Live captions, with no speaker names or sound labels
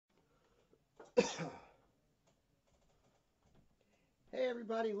Hey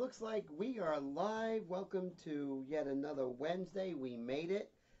everybody, looks like we are live. Welcome to yet another Wednesday. We made it.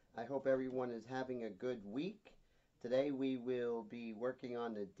 I hope everyone is having a good week. Today we will be working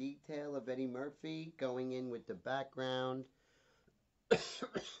on the detail of Eddie Murphy, going in with the background,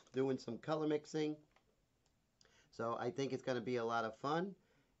 doing some color mixing. So I think it's going to be a lot of fun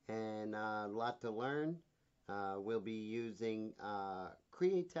and a lot to learn. We'll be using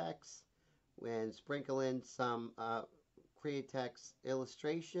Createx and sprinkle in some Createx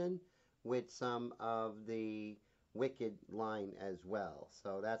illustration with some of the Wicked line as well.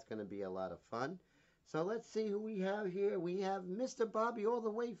 So that's going to be a lot of fun. So let's see who we have here. We have Mr. Bobby all the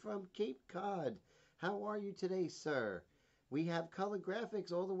way from Cape Cod. How are you today, sir? We have Color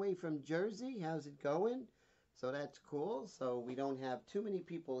Graphics all the way from Jersey. How's it going? So that's cool. So we don't have too many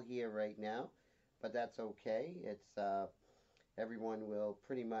people here right now, but that's okay. It's everyone will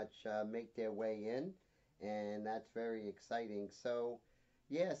pretty much make their way in, and that's very exciting. So,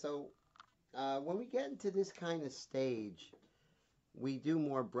 yeah, so when we get into this kind of stage, we do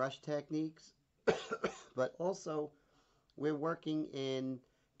more brush techniques, but also we're working in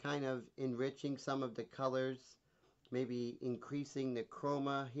kind of enriching some of the colors, maybe increasing the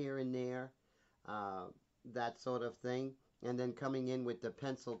chroma here and there, uh, that sort of thing, and then coming in with the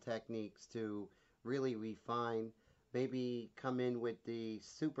pencil techniques to really refine. Maybe come in with the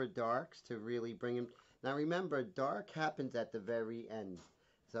super darks to really bring them. Now remember, dark happens at the very end,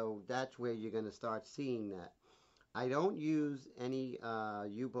 so that's where you're going to start seeing that. I don't use any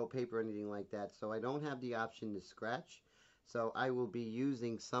U-boat paper or anything like that, so I don't have the option to scratch. So I will be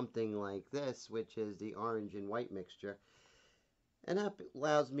using something like this, which is the orange and white mixture. And that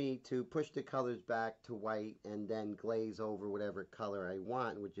allows me to push the colors back to white and then glaze over whatever color I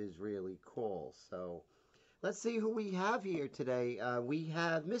want, which is really cool. So let's see who we have here today. We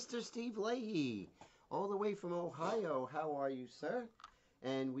have Mr. Steve Leahy, all the way from Ohio. How are you, sir?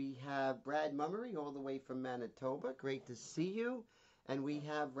 And we have Brad Mummery, all the way from Manitoba. Great to see you. And we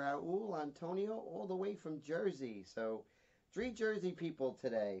have Raul Antonio, all the way from Jersey. So, 3 Jersey people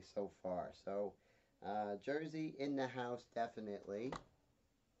today so far. So, Jersey in the house, definitely.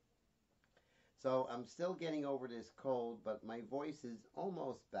 So, I'm still getting over this cold, but my voice is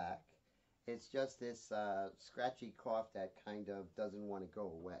almost back. It's just this scratchy cough that kind of doesn't want to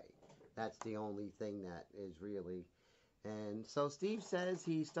go away. That's the only thing that is really. And so Steve says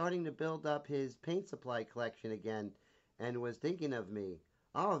he's starting to build up his paint supply collection again and was thinking of me.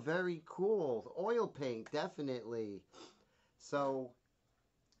 Oh, very cool. Oil paint, definitely. So,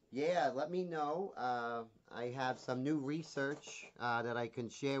 yeah, let me know. I have some new research that I can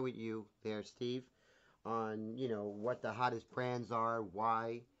share with you there, Steve, on, what the hottest brands are,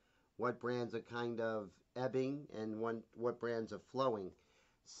 why, what brands are kind of ebbing, and what brands are flowing.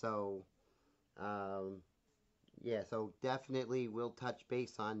 So, yeah, so definitely we'll touch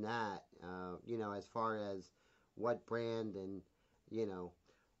base on that, as far as what brand and, you know.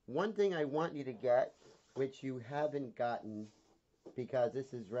 One thing I want you to get, which you haven't gotten because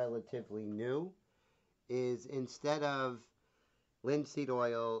this is relatively new, is instead of linseed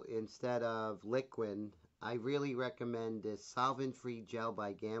oil, instead of liquid, I really recommend this solvent-free gel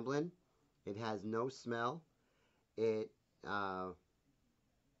by Gamblin. It has no smell. It uh,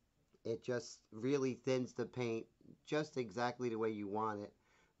 it just really thins the paint just exactly the way you want it,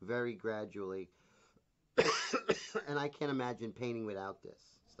 very gradually. And I can't imagine painting without this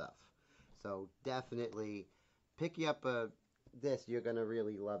stuff. So definitely pick you up this. You're gonna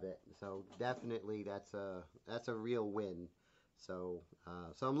really love it. So definitely that's a real win. So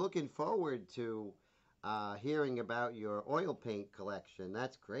I'm looking forward to hearing about your oil paint collection.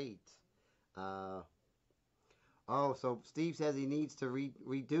 That's great. Uh, Oh, so Steve says he needs to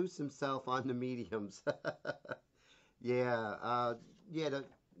reduce himself on the mediums. Yeah, yeah.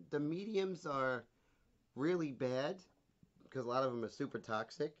 The mediums are really bad because a lot of them are super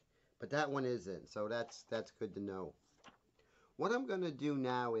toxic, but that one isn't. So that's good to know. What I'm gonna do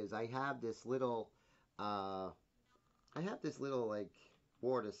now is uh, I have this little like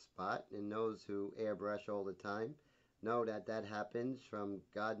water spot, and those who airbrush all the time know that that happens from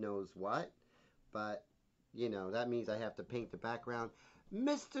God knows what. But that means I have to paint the background.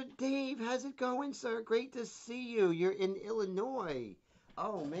 Mr. Dave, how's it going, sir? Great to see you. You're in Illinois.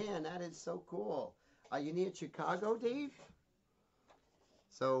 Oh man, that is so cool. Are you near Chicago, Dave?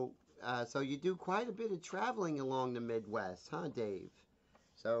 So you do quite a bit of traveling along the Midwest, huh, Dave?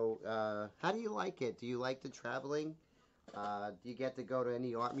 So, how do you like it? Do you like the traveling? Do you get to go to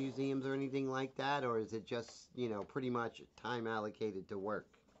any art museums or anything like that, or is it just, pretty much time allocated to work?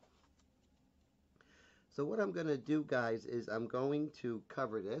 So what I'm going to do, guys, is I'm going to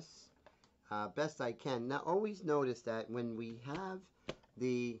cover this. best I can. Now, always notice that when we have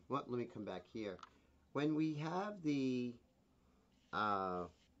let me come back here. When we have uh,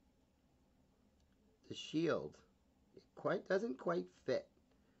 the shield, it doesn't quite fit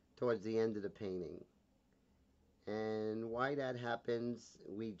towards the end of the painting. And why that happens,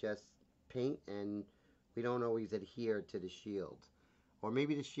 we just paint and we don't always adhere to the shield. Or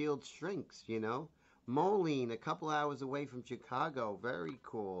maybe the shield shrinks, you know. Moline, a couple hours away from Chicago. Very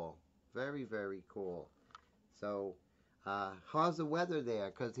cool. Very, very cool. So, how's the weather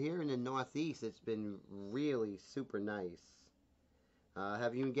there? Because here in the Northeast, it's been really super nice.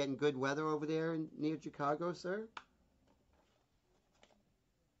 Have you been getting good weather over there near Chicago, sir?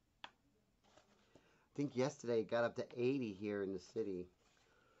 I think yesterday it got up to 80 here in the city,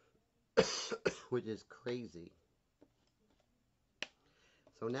 which is crazy.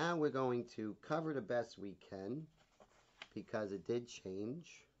 So now we're going to cover the best we can because it did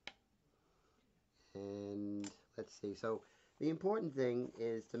change. And let's see. So the important thing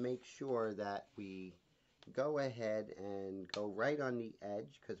is to make sure that we go ahead and go right on the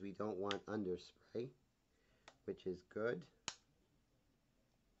edge because we don't want underspray, which is good.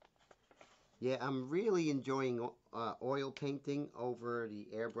 Yeah, I'm really enjoying oil painting over the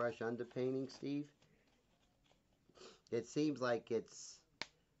airbrush underpainting, Steve. It seems like it's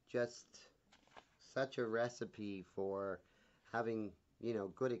just such a recipe for having, you know,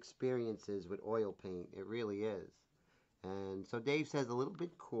 good experiences with oil paint. It really is. And so Dave says a little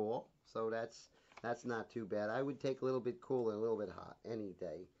bit cool, so that's not too bad. I would take a little bit cool and a little bit hot any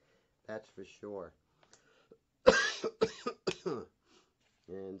day. That's for sure.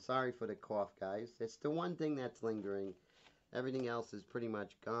 And sorry for the cough, guys. It's the one thing that's lingering. Everything else is pretty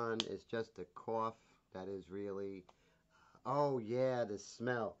much gone. It's just a cough that is really... Oh, yeah, the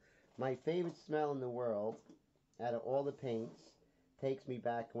smell. My favorite smell in the world, out of all the paints, takes me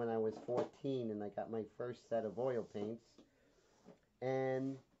back when I was 14 and I got my first set of oil paints.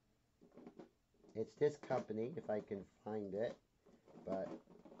 And it's this company, if I can find it. But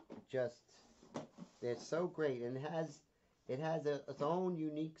just, it's so great. And it has its own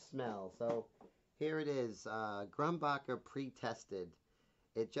unique smell. So here it is, Grumbacher pre-tested.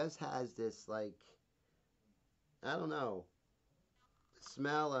 It just has this, like, I don't know,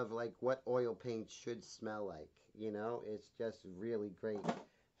 smell of like what oil paint should smell like. You know, it's just really great.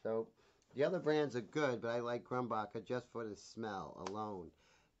 So the other brands are good, but I like Grumbacher just for the smell alone.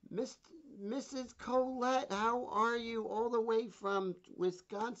 Mrs. Colette, how are you? All the way from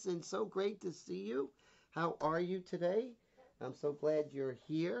Wisconsin. So great to see you. How are you today? I'm so glad you're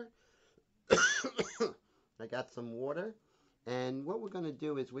here. I got some water. And what we're going to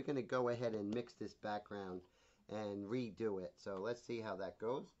do is we're going to go ahead and mix this background and redo it. So let's see how that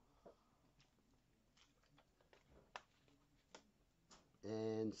goes.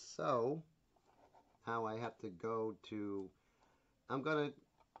 And so, how I have to go to, I'm going to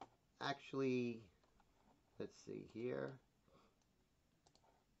actually, let's see here.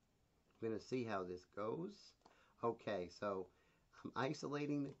 I'm going to see how this goes. Okay, so I'm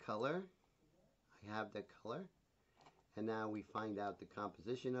isolating the color. I have the color. And now we find out the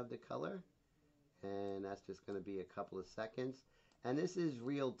composition of the color. And that's just going to be a couple of seconds. And this is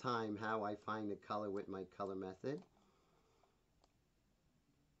real time how I find the color with my color method.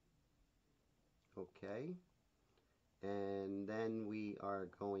 Okay. And then we are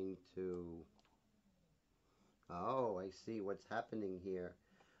going to... Oh, I see what's happening here.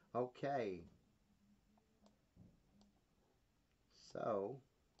 Okay. So,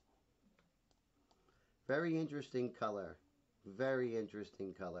 very interesting color. Very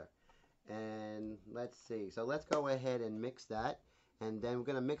interesting color. And let's see. So let's go ahead and mix that. And then we're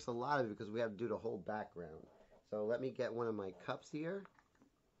going to mix a lot of it because we have to do the whole background. So let me get one of my cups here.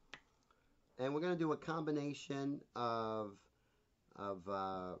 And we're going to do a combination of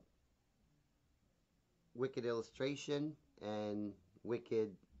Wicked Illustration and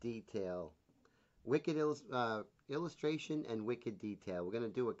Wicked Detail. Illustration and Wicked Detail. We're going to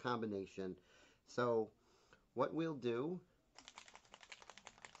do a combination. So what we'll do...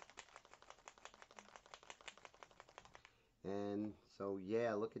 And so,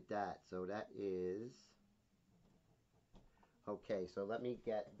 yeah, look at that. So that is... Okay, so let me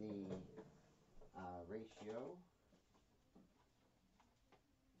get the ratio.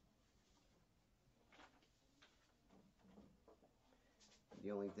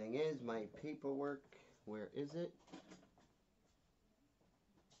 The only thing is my paperwork. Where is it?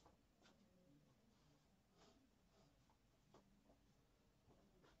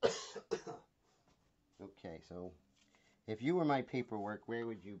 Okay, so if you were my paperwork, where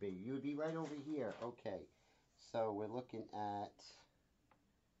would you be? You would be right over here. Okay, so we're looking at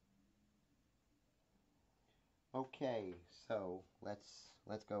Okay, so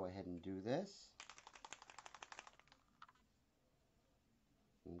let's go ahead and do this.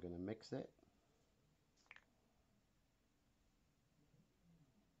 I'm gonna mix it.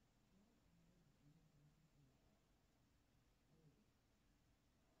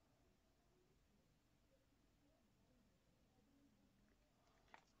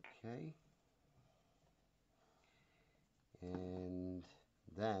 Okay. And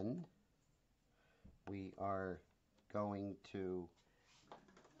then we are going to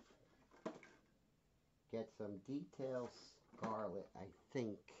get some detail scarlet, I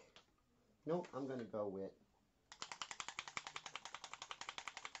think. Nope, I'm going to go with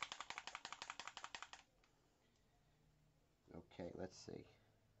okay, let's see.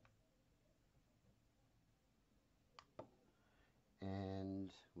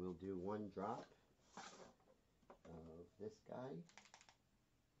 And we'll do 1 drop of this guy.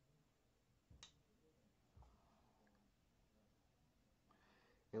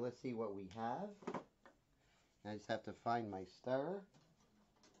 And let's see what we have. I just have to find my stirrer.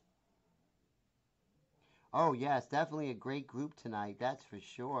 Oh yes, definitely a great group tonight, that's for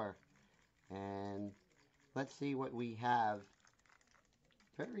sure. And let's see what we have.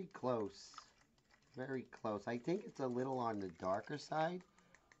 Very close. Very close. I think it's a little on the darker side.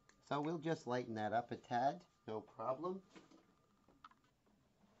 So we'll just lighten that up a tad. No problem.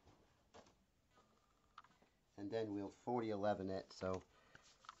 And then we'll 4011 it. So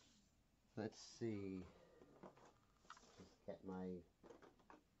let's see. Just get my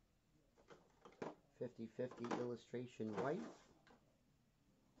 50/50 illustration white.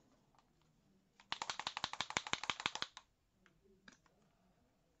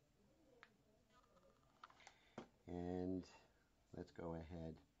 And let's go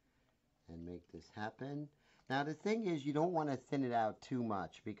ahead and make this happen. Now the thing is, you don't want to thin it out too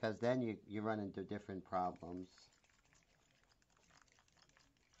much because then you run into different problems.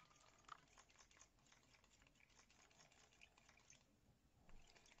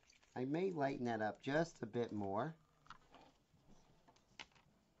 I may lighten that up just a bit more.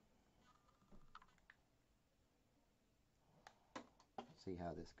 See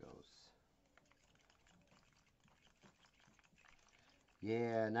how this goes.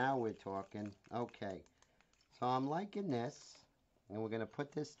 Yeah, now we're talking. Okay, so I'm liking this, and we're going to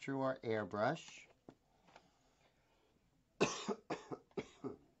put this through our airbrush. And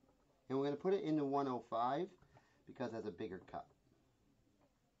we're going to put it into 105 because that's a bigger cup.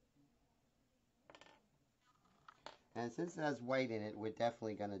 And since it has white in it, we're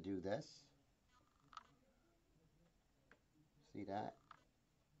definitely going to do this. See that?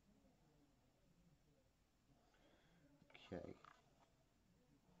 Okay.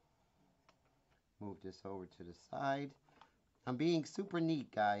 Move this over to the side. I'm being super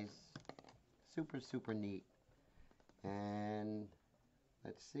neat, guys. Super, super neat. And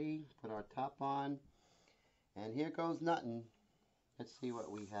let's see. Put our top on. And here goes nothing. Let's see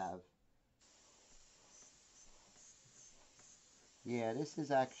what we have. Yeah, this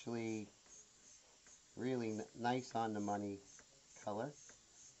is actually really nice on the money color.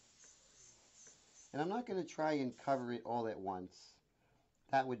 And I'm not going to try and cover it all at once.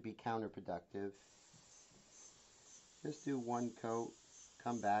 That would be counterproductive. Just do 1 coat,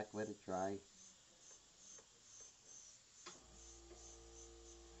 come back, let it dry.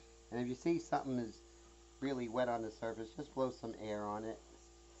 And if you see something is really wet on the surface, just blow some air on it.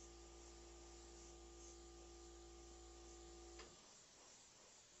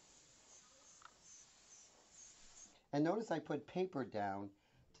 And notice I put paper down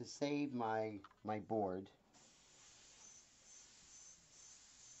to save my board.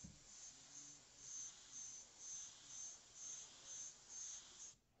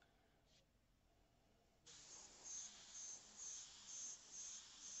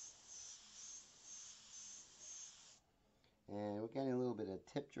 And we're getting a little bit of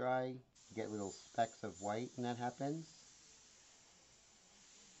tip dry. Get little specks of white when that happens.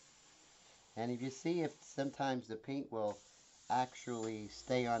 And if you see if sometimes the paint will actually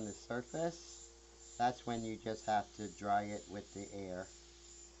stay on the surface, that's when you just have to dry it with the air.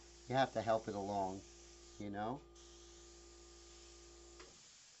 You have to help it along, you know.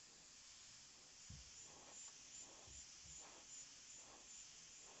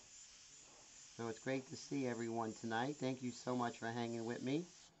 So it's great to see everyone tonight. Thank you so much for hanging with me.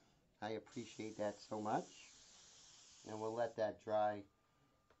 I appreciate that so much. And we'll let that dry.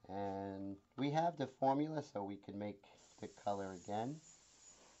 And we have the formula so we can make the color again.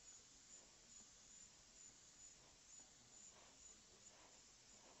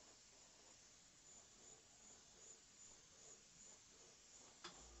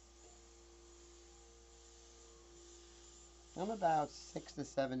 I'm about 6 to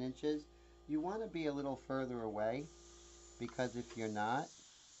 7 inches. You want to be a little further away because if you're not,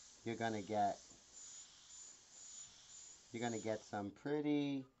 you're gonna get some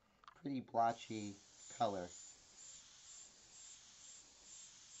pretty blotchy color.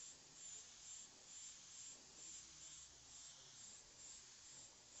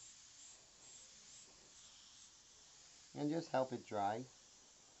 And just help it dry.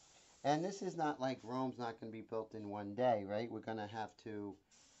 And this is not like Rome's not going to be built in one day, right? We're going to have to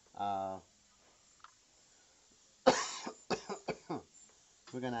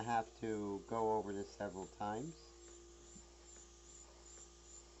go over this several times.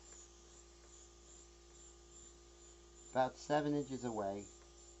 About 7 inches away,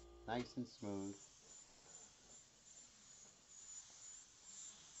 nice and smooth.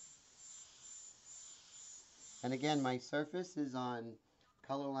 And again, my surface is on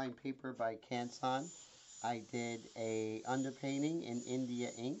Colorline paper by Canson. I did a underpainting in India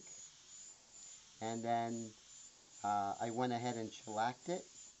ink, and then I went ahead and shellacked it.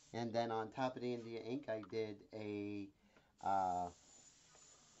 And then on top of the India ink, I did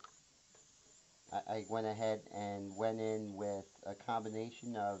I went ahead and went in with a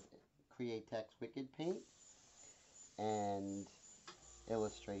combination of Createx Wicked Paint and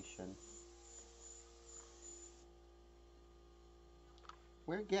illustration.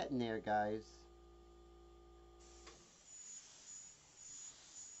 We're getting there, guys.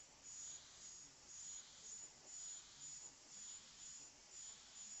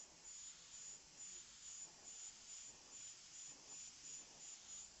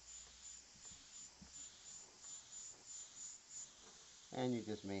 And you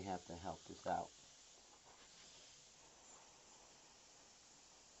just may have to help this out.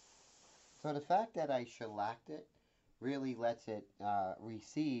 So the fact that I shellacked it really lets it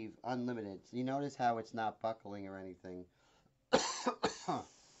receive unlimited. So you notice how it's not buckling or anything.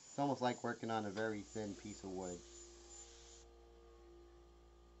 It's almost like working on a very thin piece of wood.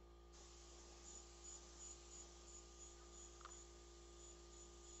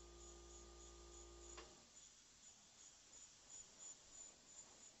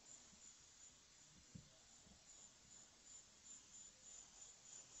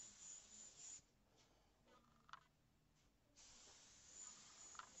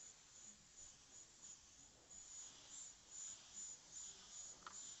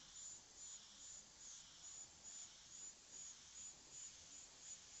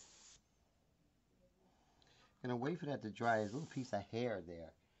 Gonna wait for that to dry. There's a little piece of hair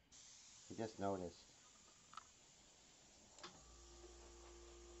there. I just noticed.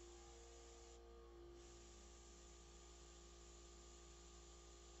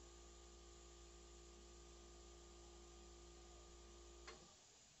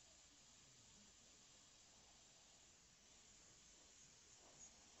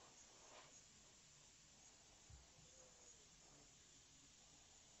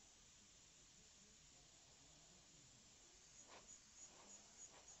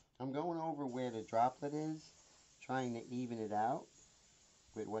 I'm going over where the droplet is, trying to even it out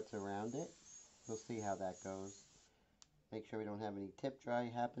with what's around it. We'll see how that goes. Make sure we don't have any tip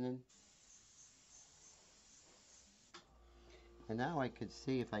dry happening. And now I could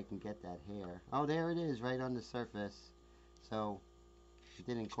see if I can get that hair. Oh, there it is, right on the surface. So it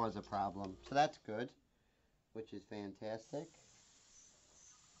didn't cause a problem. So that's good, which is fantastic.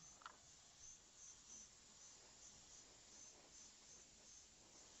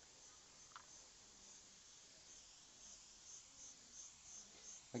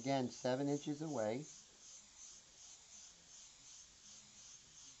 Again, 7 inches away.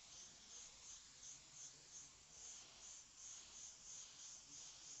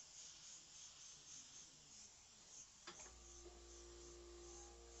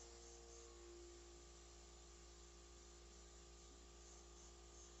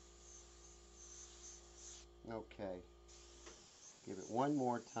 Okay. Give it one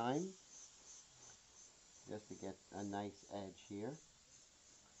more time, just to get a nice edge here.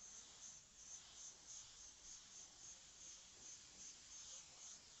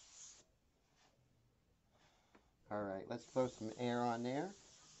 Alright, let's blow some air on there,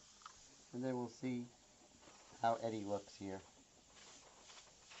 and then we'll see how Eddie looks here.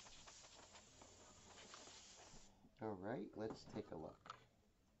 Alright, let's take a look.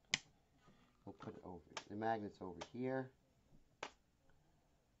 We'll put it over, the magnet's over here.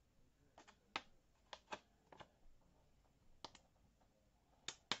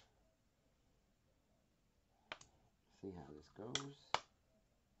 See how this goes.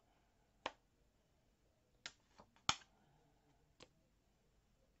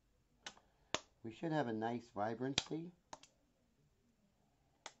 We should have a nice vibrancy.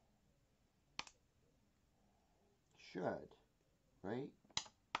 should, right?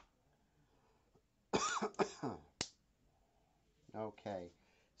 Okay,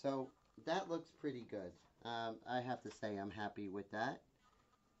 so that looks pretty good. I have to say I'm happy with that.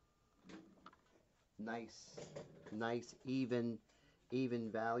 Nice, nice, even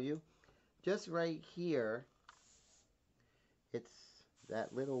value. Just right here, it's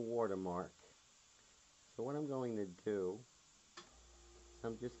that little watermark. So what I'm going to do,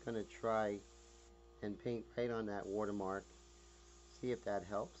 I'm just going to try and paint right on that watermark. See if that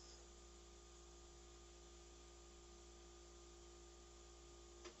helps.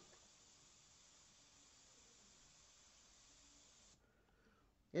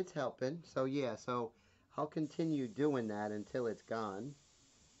 It's helping. So yeah, so I'll continue doing that until it's gone.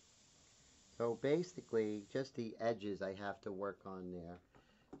 So basically, just the edges I have to work on there.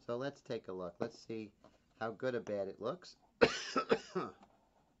 So let's take a look. Let's see how good or bad it looks.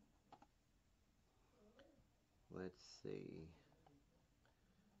 Let's see.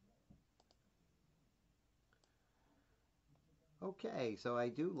 Okay, so I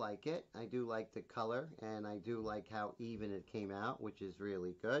do like it. I do like the color, and I do like how even it came out, which is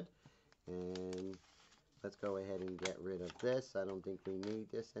really good. And let's go ahead and get rid of this. I don't think we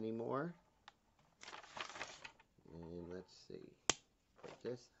need this anymore. And let's see. Put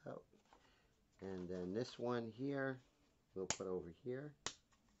this out. And then this one here, we'll put over here.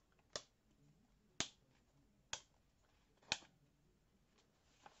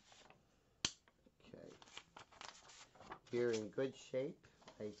 Okay. Here in good shape,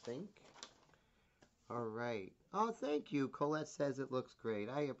 I think. All right. Oh, thank you. Colette says it looks great.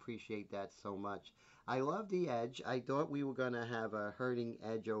 I appreciate that so much. I love the edge. I thought we were going to have a hurting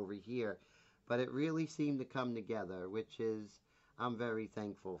edge over here, but it really seemed to come together, which is I'm very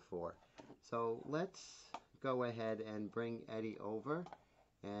thankful for. So let's go ahead and bring Eddie over,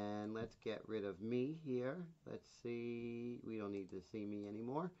 and let's get rid of me here. Let's see. We don't need to see me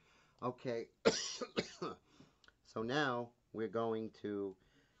anymore. Okay. So now we're going to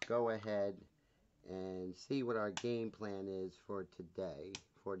go ahead and see what our game plan is for today,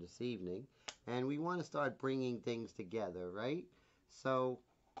 for this evening. And we want to start bringing things together, right? So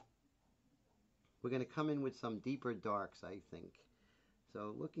we're going to come in with some deeper darks, I think.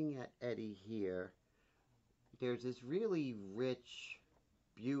 So looking at Eddie here, there's this really rich,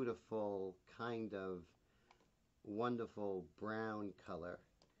 beautiful, kind of wonderful brown color.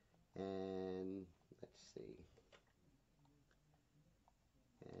 And let's see.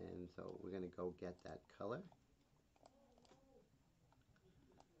 And so we're going to go get that color.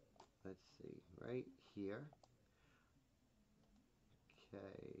 Let's see, right here.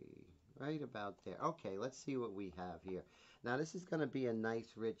 Okay, right about there. Okay, let's see what we have here. Now this is going to be a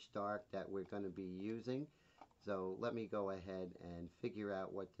nice rich dark that we're going to be using. So let me go ahead and figure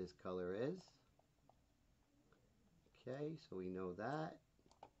out what this color is. Okay, so we know that.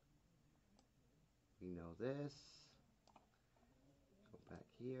 We know this. Go back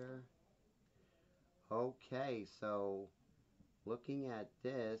here. Okay, so looking at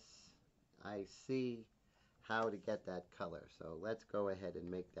this, I see how to get that color. So let's go ahead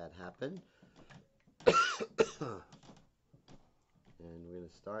and make that happen. And we're going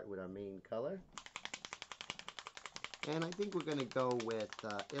to start with our main color. And I think we're going to go with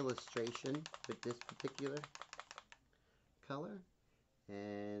illustration with this particular color.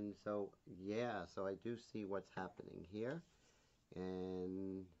 And so, yeah, so I do see what's happening here.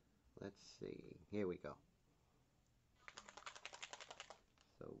 And let's see. Here we go.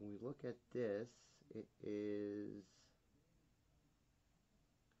 So when we look at this, it is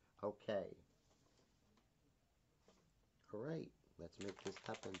okay. All right, let's make this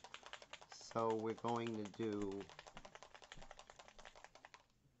happen. So we're going to do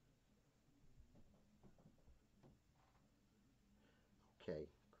okay,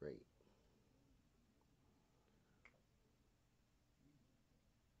 great.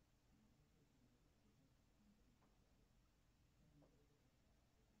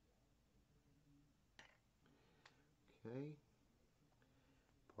 Okay,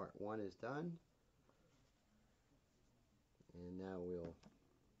 part one is done. And now we'll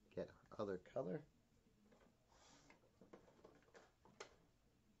get our other color.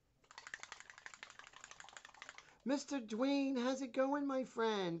 Mr. Dwayne, how's it going, my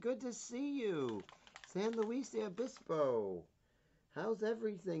friend? Good to see you. San Luis Obispo. How's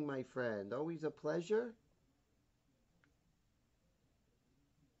everything, my friend? Always a pleasure.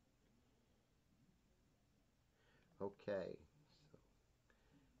 Okay, so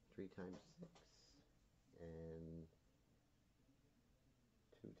 3 times 6 and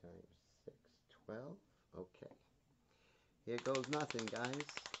 2 times 6, 12. Okay, here goes nothing, guys.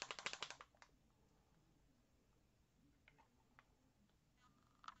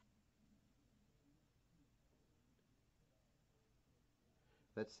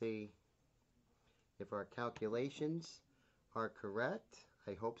 Let's see if our calculations are correct.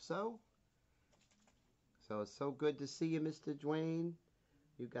 I hope so. So it's so good to see you, Mr. Dwayne.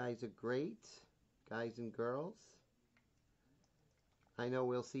 You guys are great, guys and girls. I know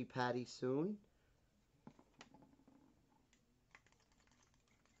we'll see Patty soon.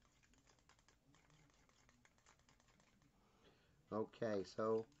 Okay,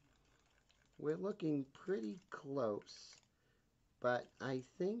 so we're looking pretty close, but I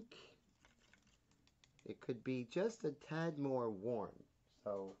think it could be just a tad more warm.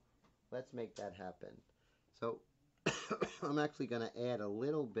 So let's make that happen. So I'm actually going to add a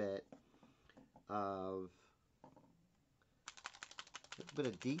little bit of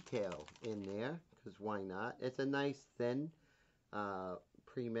detail in there, because why not? It's a nice thin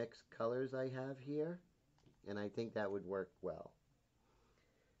pre-mixed colors I have here, and I think that would work well.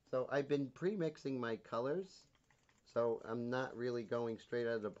 So I've been pre-mixing my colors, so I'm not really going straight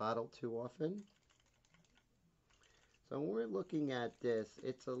out of the bottle too often. So when we're looking at this,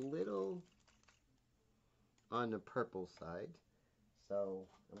 it's a little on the purple side. So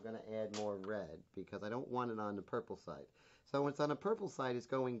I'm going to add more red because I don't want it on the purple side. So when it's on the purple side, it's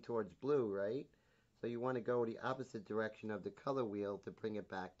going towards blue, right? So you want to go the opposite direction of the color wheel to bring it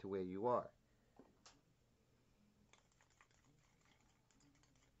back to where you are.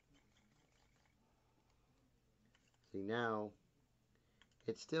 See, now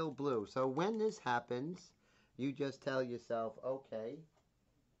it's still blue. So when this happens, you just tell yourself, okay,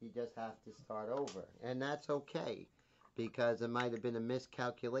 you just have to start over. And that's okay, because it might have been a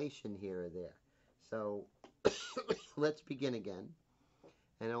miscalculation here or there. So let's begin again.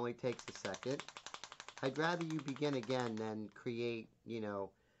 And it only takes a second. I'd rather you begin again than create, you know,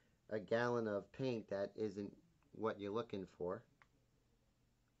 a gallon of paint that isn't what you're looking for.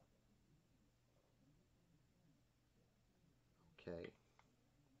 Okay.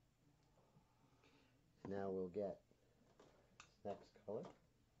 Now we'll get this next color.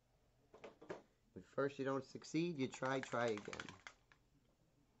 If first you don't succeed, you try again.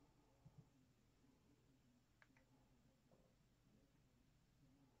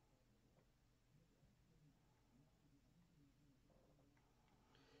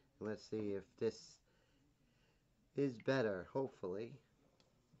 Let's see if this is better, hopefully.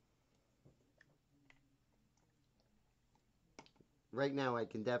 Right now I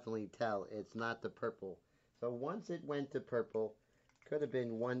can definitely tell it's not the purple. So once it went to purple, could have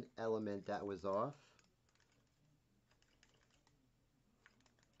been one element that was off.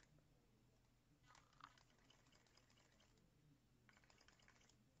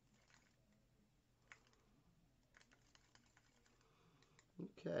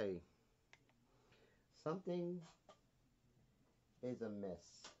 Okay. Something is amiss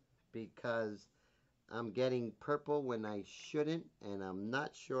because I'm getting purple when I shouldn't, and I'm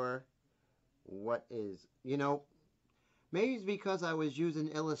not sure what is. You know, maybe it's because I was using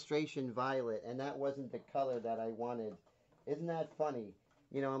illustration violet and that wasn't the color that I wanted. Isn't that funny?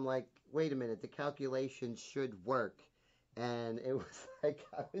 You know, I'm like, wait a minute, the calculation should work. And it was like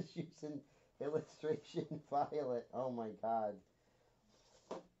I was using illustration violet. Oh my God.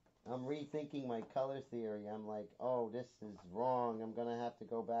 I'm rethinking my color theory. I'm like, oh, this is wrong. I'm going to have to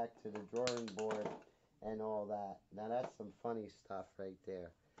go back to the drawing board and all that. Now that's some funny stuff right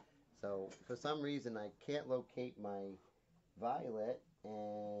there. So for some reason I can't locate my violet,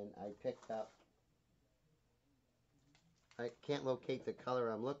 and I can't locate the color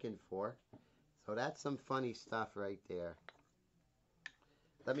I'm looking for. So that's some funny stuff right there.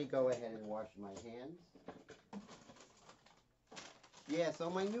 Let me go ahead and wash my hands. Yeah, so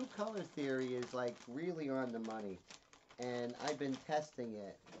my new color theory is like really on the money. And I've been testing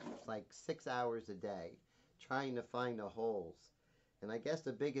it like 6 hours a day, trying to find the holes. And I guess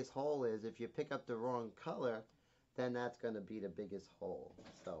the biggest hole is if you pick up the wrong color, then that's going to be the biggest hole.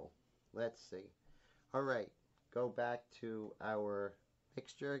 So let's see. All right, go back to our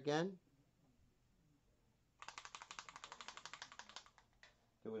mixture again.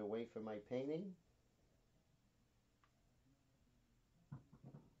 Do it away from my painting.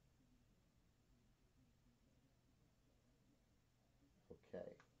 Okay.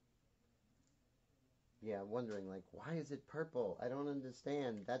 Yeah, I'm wondering, like, why is it purple? I don't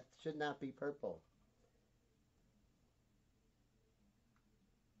understand. That should not be purple.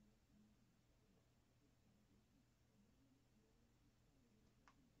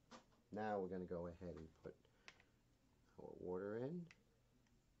 Now we're going to go ahead and put our water in.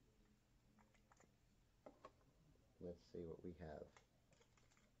 Let's see what we have.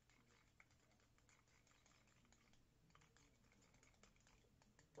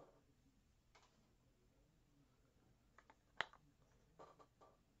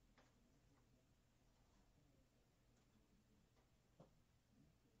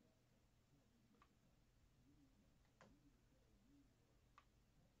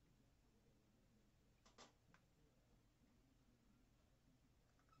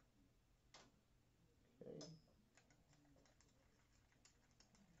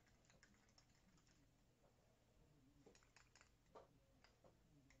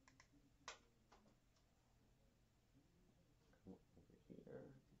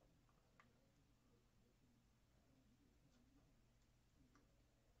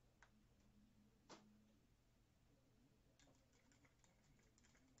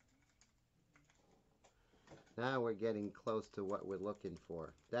 Now we're getting close to what we're looking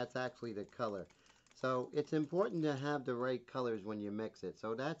for. That's actually the color. So it's important to have the right colors when you mix it.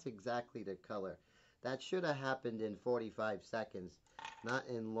 So that's exactly the color. That should have happened in 45 seconds, not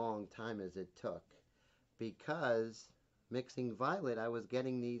in long time as it took. Because mixing violet, I was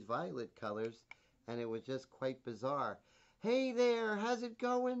getting these violet colors and it was just quite bizarre. Hey there, how's it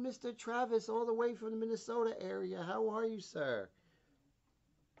going, Mr. Travis, all the way from the Minnesota area? How are you, sir?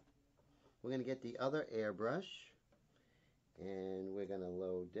 We're going to get the other airbrush and we're going to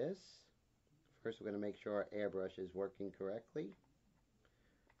load this. First, we're going to make sure our airbrush is working correctly.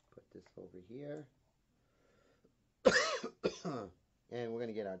 Put this over here. And we're going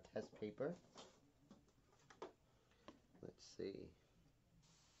to get our test paper. Let's see.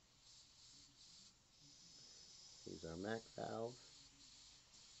 Here's our MAC valve.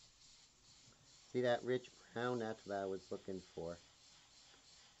 See that rich brown? That's what I was looking for.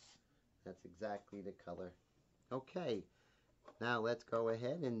 That's exactly the color. Okay, now let's go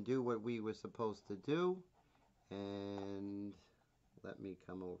ahead and do what we were supposed to do. And let me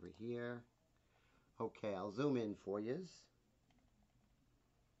come over here. Okay, I'll zoom in for you.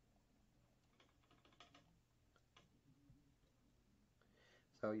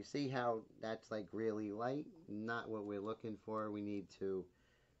 So you see how that's like really light? Not what we're looking for. We need to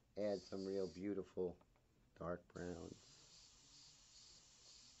add some real beautiful dark browns.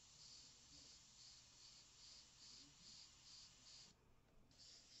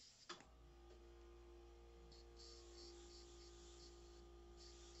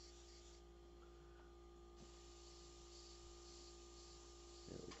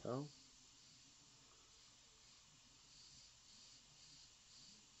 There we go.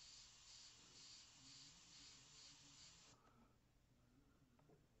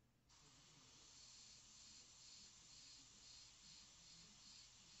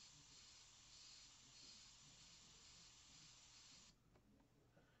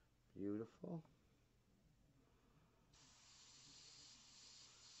 Beautiful.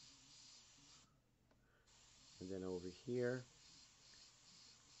 And then over here,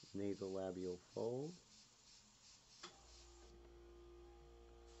 nasolabial fold.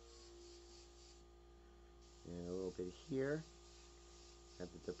 And a little bit here at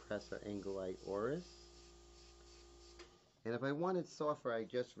the depressor angulite oris. And if I want it softer, I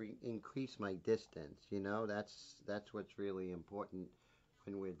just increase my distance. You know, that's what's really important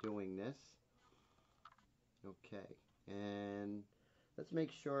when we're doing this. Okay, and let's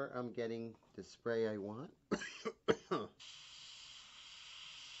make sure I'm getting the spray I want.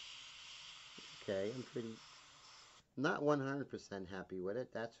 Okay, I'm pretty not 100% happy with it,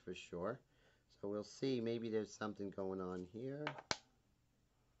 that's for sure. So we'll see, maybe there's something going on here.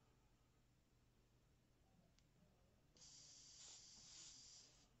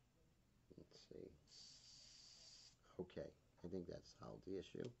 Let's see. Okay, I think that solved the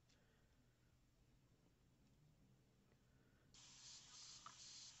issue.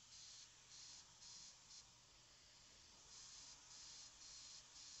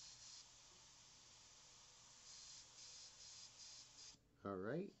 All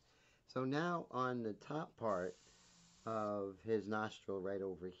right, so now on the top part of his nostril right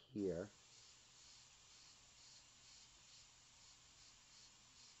over here,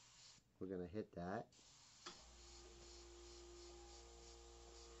 we're going to hit that.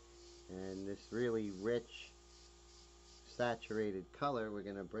 And this really rich saturated color we're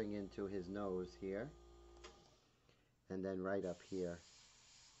going to bring into his nose here. And then right up here.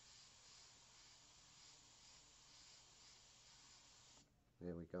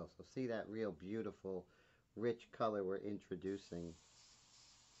 There we go. So see that real beautiful rich color we're introducing.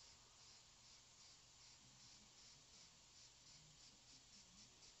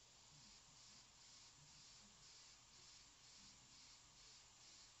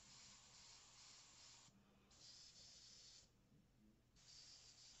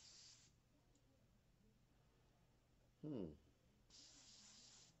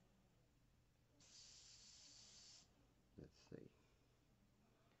 Let's see.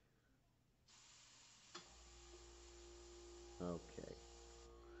 Okay.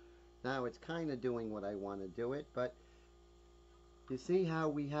 Now it's kind of doing what I want to do it, but you see how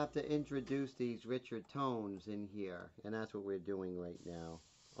we have to introduce these richer tones in here, and that's what we're doing right now.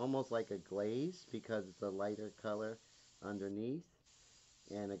 Almost like a glaze because it's a lighter color underneath,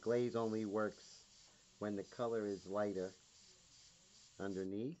 and a glaze only works when the color is lighter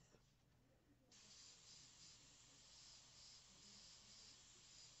underneath.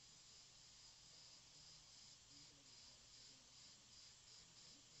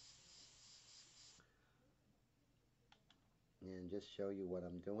 And just show you what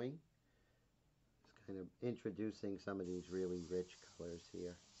I'm doing. Kind of introducing some of these really rich colors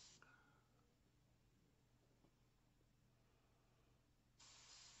here.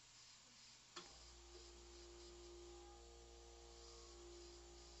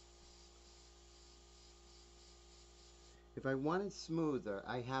 If I want it smoother,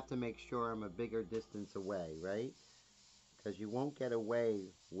 I have to make sure I'm a bigger distance away, right? Because you won't get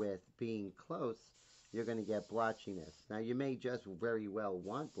away with being close. You're going to get blotchiness. Now, you may just very well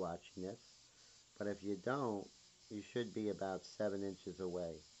want blotchiness, but if you don't, you should be about 7 inches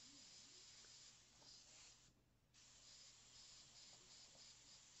away.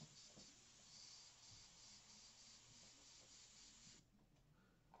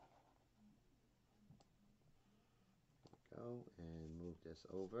 Go and move this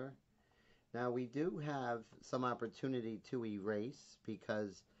over. Now we do have some opportunity to erase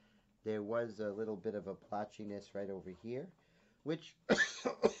because there was a little bit of a blotchiness right over here, which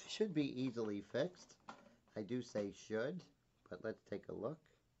should be easily fixed. I do say should, but let's take a look.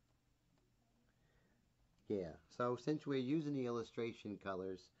 Yeah, so since we're using the illustration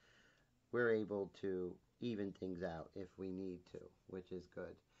colors, we're able to even things out if we need to, which is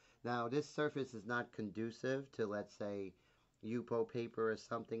good. Now this surface is not conducive to, let's say, Yupo paper or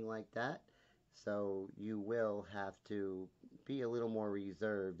something like that, so you will have to be a little more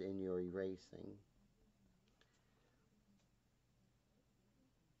reserved in your erasing.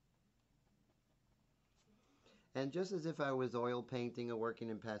 And just as if I was oil painting or working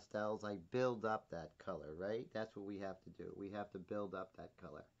in pastels, I build up that color, right? That's what we have to do. We have to build up that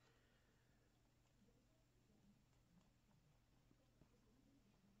color.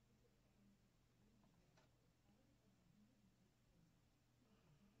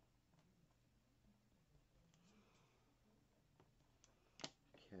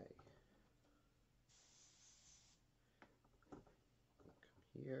 Okay.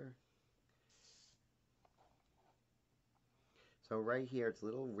 Come here. So right here, it's a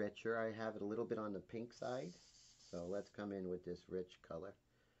little richer. I have it a little bit on the pink side. So let's come in with this rich color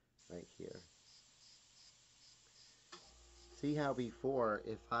right here. See how before,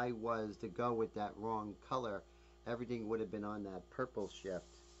 if I was to go with that wrong color, everything would have been on that purple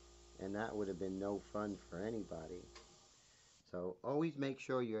shift, and that would have been no fun for anybody. So always make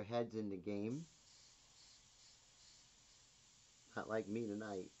sure your head's in the game. Not like me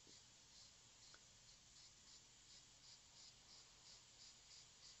tonight.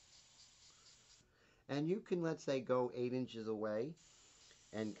 And you can, let's say, go 8 inches away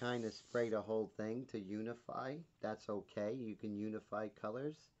and kind of spray the whole thing to unify. That's okay. You can unify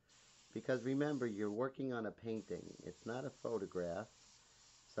colors. Because remember, you're working on a painting. It's not a photograph.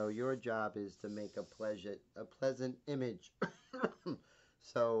 So your job is to make a pleasant image.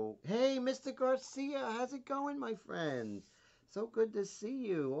 So, hey, Mr. Garcia, how's it going, my friend? So good to see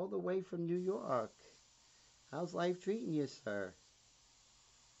you all the way from New York. How's life treating you, sir?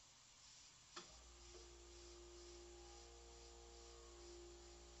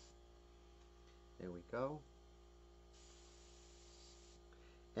 There we go.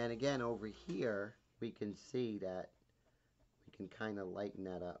 And again, over here, we can see that we can kind of lighten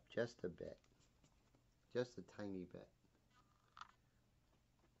that up just a bit. Just a tiny bit.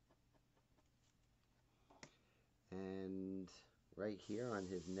 And right here on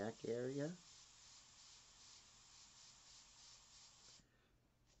his neck area.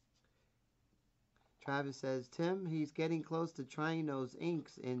 Travis says, Tim, he's getting close to trying those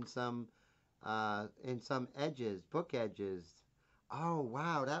inks in some edges, book edges. Oh,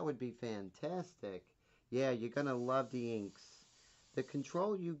 wow, that would be fantastic. Yeah, you're going to love the inks. The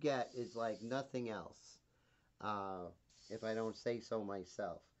control you get is like nothing else, uh, if I don't say so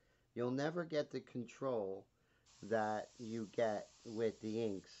myself. You'll never get the control that you get with the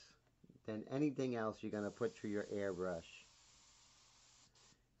inks than anything else you're going to put through your airbrush.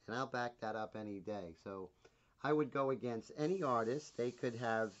 And I'll back that up any day. So I would go against any artist. They could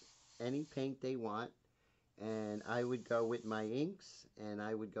have any paint they want, and I would go with my inks, and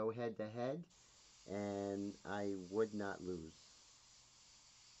I would go head to head, and I would not lose.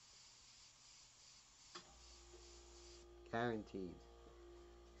 Guaranteed.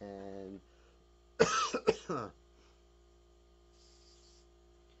 And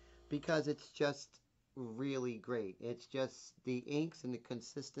because it's just really great. It's just the inks and the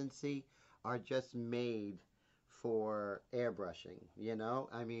consistency are just made for airbrushing, you know?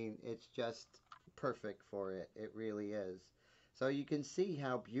 I mean, it's just perfect for it. It really is. So you can see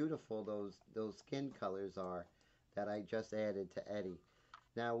how beautiful those skin colors are that I just added to Eddie.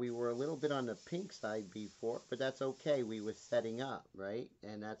 Now, we were a little bit on the pink side before, but that's okay. We were setting up, right?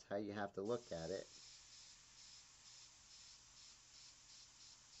 And that's how you have to look at it.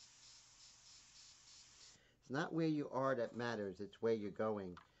 not where you are that matters, it's where you're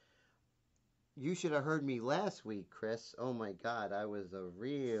going. You should have heard me last week, Chris. Oh my God, I was a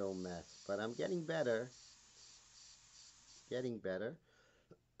real mess, but I'm getting better. Getting better.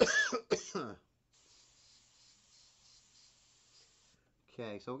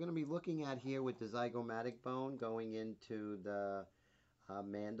 Okay, so we're going to be looking at here with the zygomatic bone going into the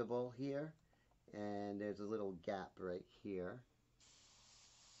mandible here, and there's a little gap right here.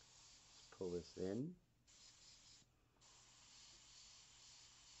 Let's pull this in.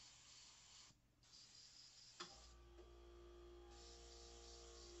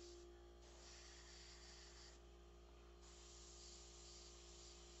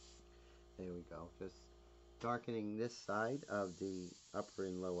 There we go. Just darkening this side of the upper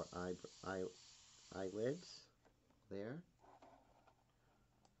and lower eyelids there.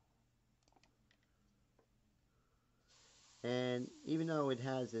 And even though it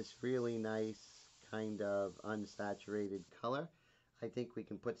has this really nice kind of unsaturated color, I think we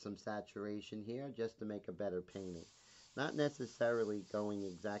can put some saturation here just to make a better painting. Not necessarily going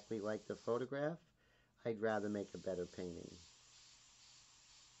exactly like the photograph. I'd rather make a better painting.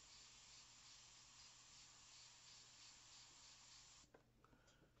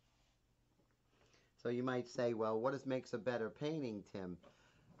 So you might say, well, what makes a better painting, Tim?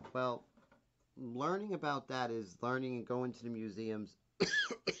 Well, learning about that is learning and going to the museums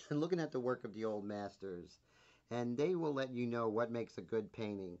and looking at the work of the old masters. And they will let you know what makes a good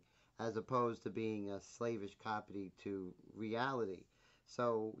painting as opposed to being a slavish copy to reality.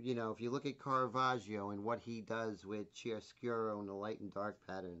 So, you know, if you look at Caravaggio and what he does with chiaroscuro and the light and dark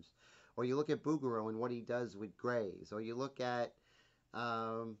patterns, or you look at Bouguereau and what he does with grays, or you look at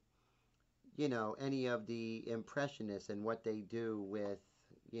you know, any of the impressionists and what they do with,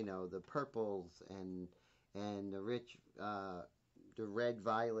 you know, the purples and the rich the red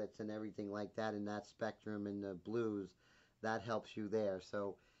violets and everything like that in that spectrum, and the blues, that helps you there.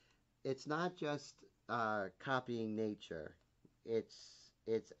 So it's not just copying nature,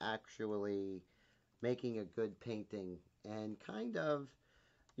 it's actually making a good painting. And kind of,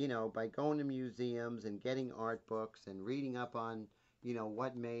 you know, by going to museums and getting art books and reading up on, you know,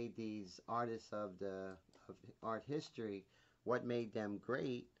 what made these artists of art history, what made them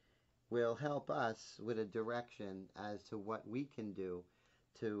great, will help us with a direction as to what we can do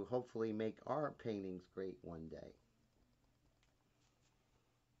to hopefully make our paintings great one day.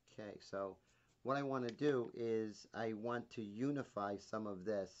 Okay, so what I want to do is I want to unify some of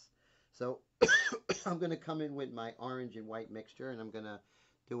this. So I'm going to come in with my orange and white mixture, and I'm going to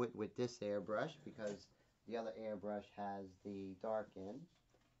do it with this airbrush because the other airbrush has the dark in.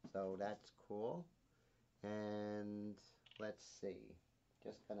 So that's cool. And let's see.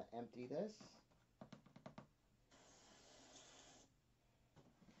 Just going to empty this.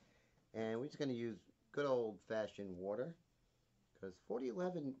 And we're just going to use good old-fashioned water because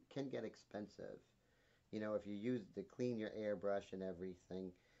 4011 can get expensive, you know, if you use it to clean your airbrush and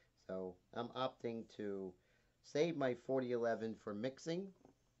everything. So I'm opting to save my 4011 for mixing,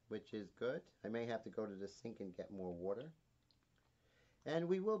 which is good. I may have to go to the sink and get more water. And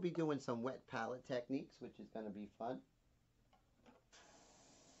we will be doing some wet palette techniques, which is going to be fun.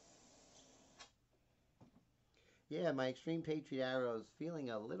 Yeah, my Extreme Patriot arrow is feeling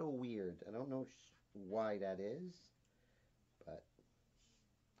a little weird. I don't know why that is, but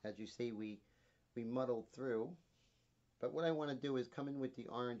as you see, we muddled through. But what I want to do is come in with the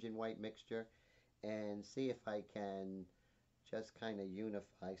orange and white mixture and see if I can just kind of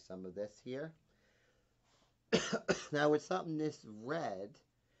unify some of this here. Now with something this red,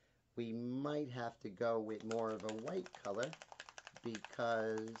 we might have to go with more of a white color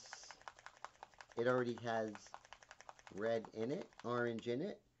because it already has red in it, orange in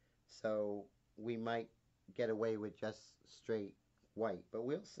it, so we might get away with just straight white, but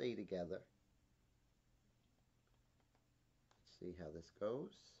we'll see together. Let's see how this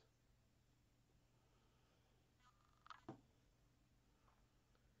goes.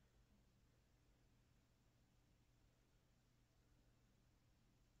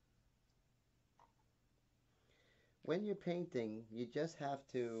 When you're painting, you just have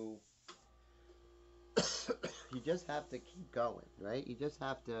to keep going, right? You just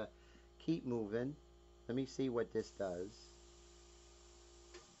have to keep moving. Let me see what this does.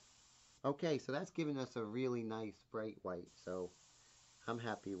 Okay, so that's giving us a really nice bright white, so I'm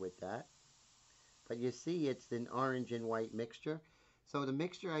happy with that. But you see it's an orange and white mixture. So the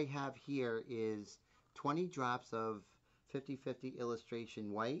mixture I have here is 20 drops of 50/50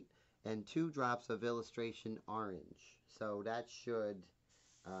 illustration white and 2 drops of illustration orange. So that should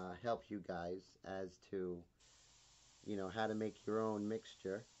help you guys as to, you know, how to make your own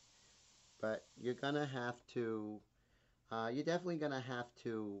mixture. but you're gonna have to, you're definitely gonna have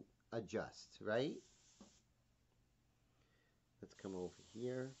to adjust, right? Let's come over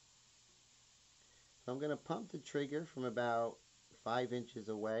here. So I'm gonna pump the trigger from about 5 inches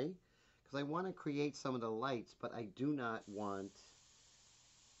away because I want to create some of the lights, but I do not want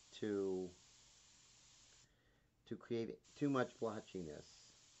to create too much blotchiness.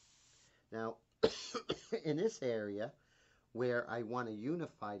 Now, in this area where I want to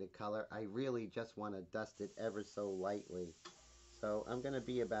unify the color, I really just want to dust it ever so lightly. So I'm going to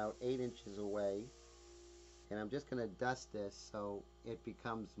be about 8 inches away, and I'm just going to dust this so it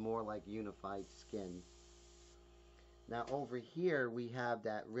becomes more like unified skin. Now over here we have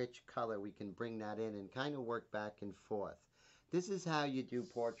that rich color. We can bring that in and kind of work back and forth. This is how you do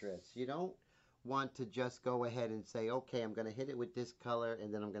portraits. You don't want to just go ahead and say, okay, I'm going to hit it with this color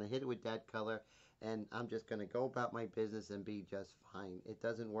and then I'm going to hit it with that color and I'm just going to go about my business and be just fine. It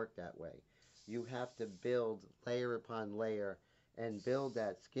doesn't work that way. You have to build layer upon layer and build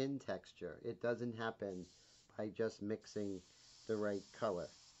that skin texture. It doesn't happen by just mixing the right color.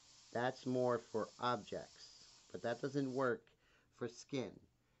 That's more for objects, but that doesn't work for skin.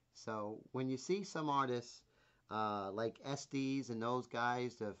 So when you see some artists like Estes and those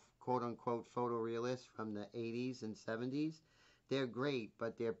guys, the quote-unquote photorealists from the 80s and 70s, they're great,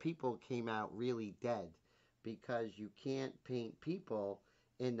 but their people came out really dead because you can't paint people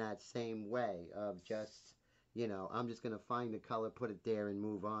in that same way of just, you know, I'm just going to find the color, put it there, and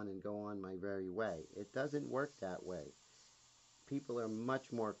move on and go on my very way. It doesn't work that way. People are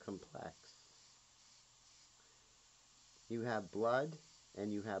much more complex. You have blood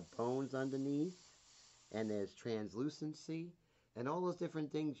and you have bones underneath, and there's translucency and all those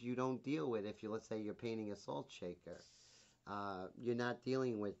different things you don't deal with if you, let's say, you're painting a salt shaker. You're not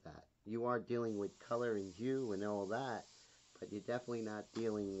dealing with that. You are dealing with color and hue and all that, but you're definitely not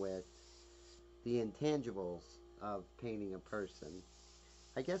dealing with the intangibles of painting a person.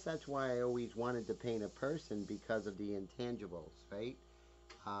 I guess that's why I always wanted to paint a person, because of the intangibles, right?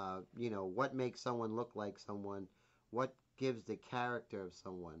 You know, what makes someone look like someone, what gives the character of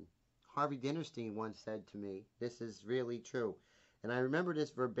someone. Harvey Dinnerstein once said to me, this is really true, and I remember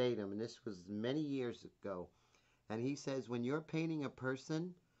this verbatim, and this was many years ago, and he says, when you're painting a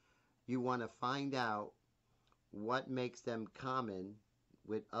person, you want to find out what makes them common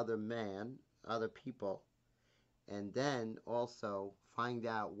with other people, and then also find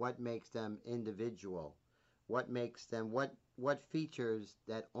out what makes them individual, what makes them, what features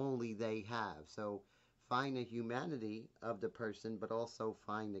that only they have. So find the humanity of the person, but also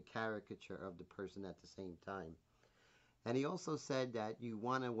find the caricature of the person at the same time. And he also said that you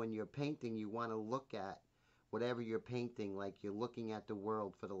want to, when you're painting, you want to look at whatever you're painting like you're looking at the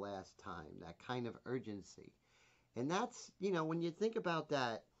world for the last time, that kind of urgency. And that's, you know, when you think about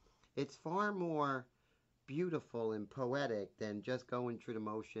that, it's far more beautiful and poetic than just going through the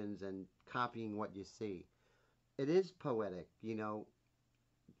motions and copying what you see. It is poetic, you know,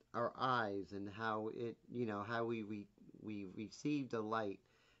 our eyes and how it, you know, how we receive the light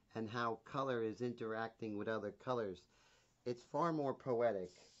and how color is interacting with other colors. It's far more poetic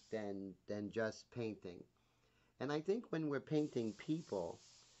than just painting. And I think when we're painting people,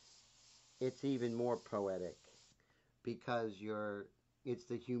 it's even more poetic because it's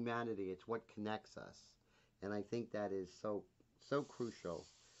the humanity, it's what connects us. And I think that is so crucial.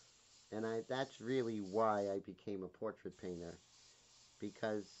 And that's really why I became a portrait painter,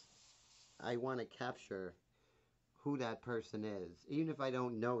 because I want to capture who that person is. Even if I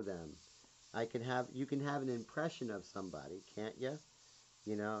don't know them, you can have an impression of somebody, can't you?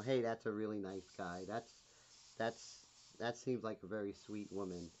 You know, hey, that's a really nice guy. That seems like a very sweet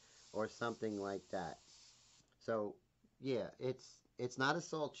woman, or something like that. So, yeah, it's not a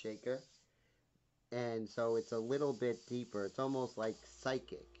salt shaker, and so it's a little bit deeper. It's almost like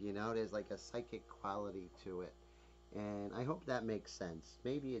psychic, you know? There's like a psychic quality to it. And I hope that makes sense.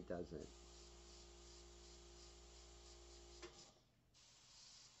 Maybe it doesn't.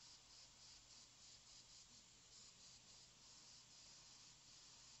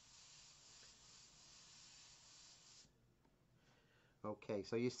 Okay,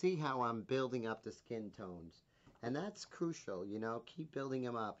 so you see how I'm building up the skin tones. And that's crucial, you know, keep building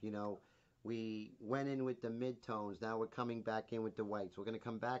them up. You know, we went in with the midtones, now we're coming back in with the whites. We're going to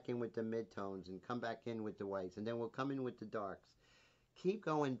come back in with the midtones and come back in with the whites, and then we'll come in with the darks. Keep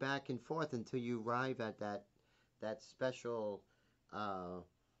going back and forth until you arrive at that special,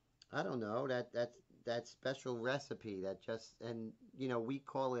 I don't know, that special recipe that just, and you know, we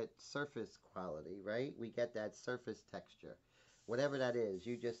call it surface quality, right? We get that surface texture. Whatever that is,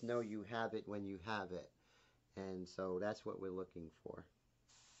 you just know you have it when you have it. And so that's what we're looking for.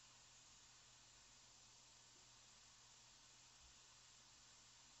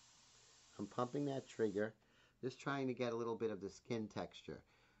 I'm pumping that trigger, just trying to get a little bit of the skin texture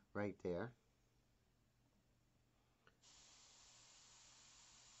right there.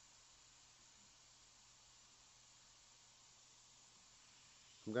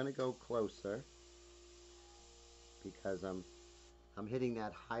 I'm going to go closer because I'm hitting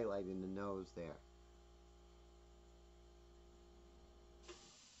that highlight in the nose there.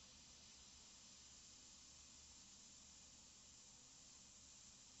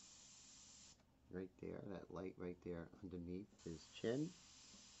 Right there, that light right there underneath his chin.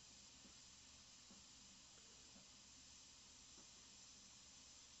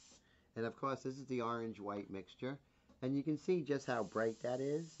 And of course, this is the orange-white mixture. And you can see just how bright that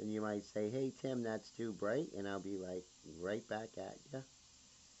is. And you might say, hey, Tim, that's too bright. And I'll be like, right back at you.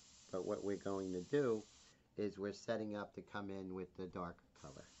 But what we're going to do is we're setting up to come in with the darker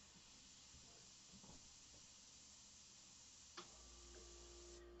color.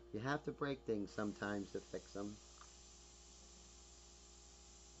 You have to break things sometimes to fix them.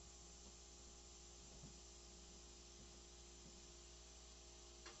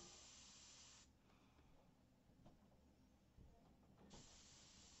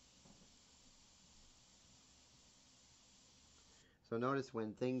 So notice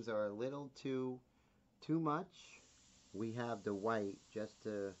when things are a little too much, we have the white just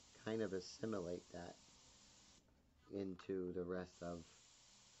to kind of assimilate that into the rest of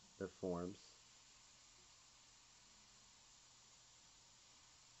the forms.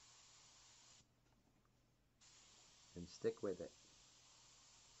 And stick with it.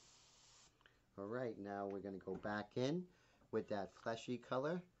 Alright, now we're going to go back in with that fleshy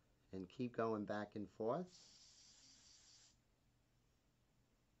color and keep going back and forth.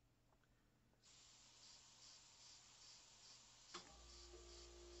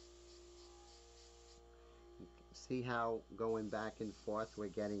 See how going back and forth we're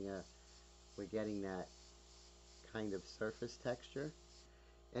getting that kind of surface texture.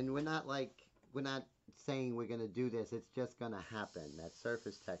 And we're not saying we're going to do this, it's just going to happen. That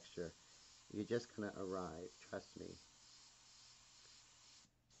surface texture, you're just going to arrive, trust me.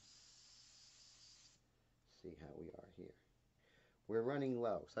 See how we are here. We're running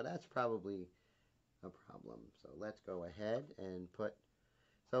low, so that's probably a problem. So let's go ahead and put,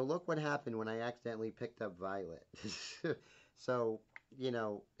 so look what happened when I accidentally picked up violet. So, you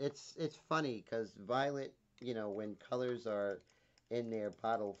know, it's funny because violet, you know, when colors are in their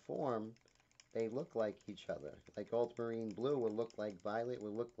bottle form, they look like each other. Like ultramarine blue will look like violet,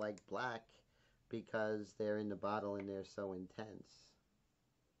 will look like black because they're in the bottle and they're so intense.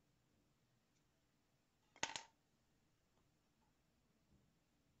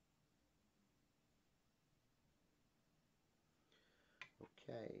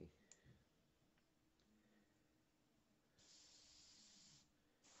 Okay.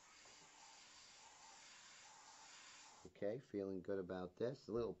 Okay, feeling good about this.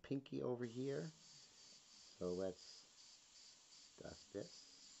 A little pinky over here. So let's dust this.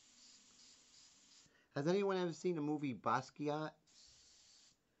 Has anyone ever seen the movie Basquiat?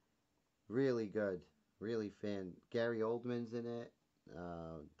 Really good. Really fan. Gary Oldman's in it.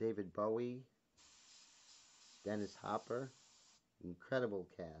 David Bowie. Dennis Hopper. Incredible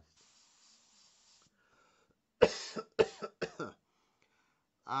cast.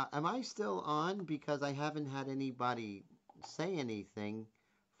 Am I still on? Because I haven't had anybody say anything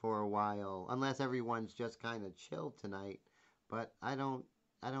for a while, unless everyone's just kind of chilled tonight. But I don't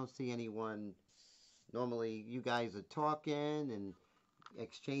see anyone. Normally, you guys are talking and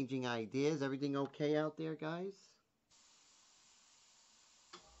exchanging ideas. Everything okay out there, guys?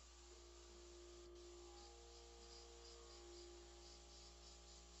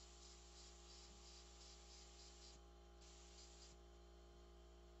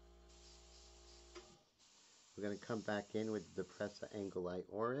 We're going to come back in with the Depressa Anguli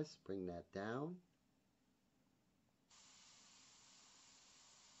Oris. Bring that down.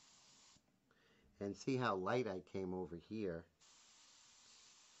 And see how light I came over here.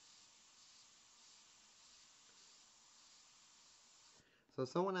 So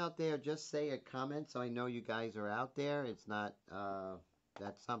someone out there, just say a comment so I know you guys are out there. It's not,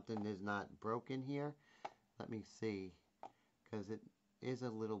 that something is not broken here. Let me see, because it is a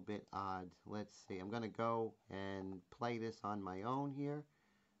little bit odd. Let's see. I'm going to go and play this on my own here.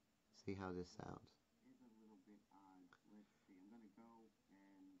 See how this sounds.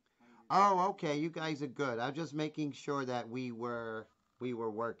 Oh, okay. You guys are good. I'm just making sure that we were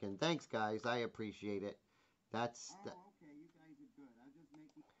working. Thanks, guys. I appreciate it. That's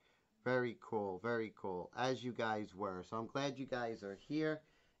very cool. Very cool. As you guys were. So I'm glad you guys are here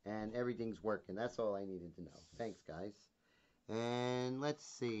and everything's working. That's all I needed to know. Thanks, guys. And let's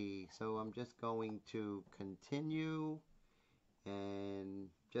see. So I'm just going to continue and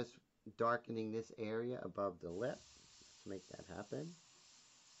just darkening this area above the lip. Let's make that happen.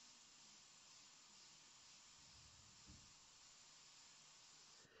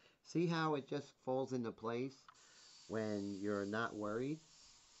 See how it just falls into place when you're not worried,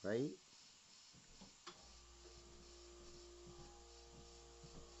 right?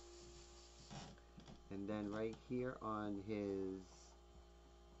 And then right here on his,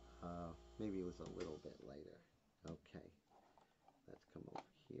 maybe it was a little bit lighter. Okay, let's come over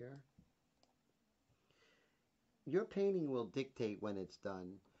here. Your painting will dictate when it's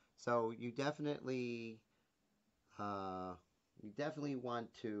done. So uh, you definitely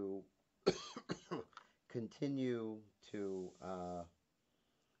want to continue to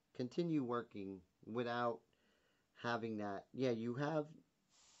continue working without having that. Yeah, you have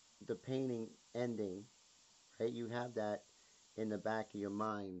the painting ending, right? You have that in the back of your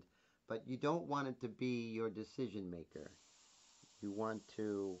mind, but you don't want it to be your decision maker. You want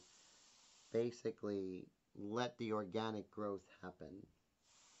to basically let the organic growth happen.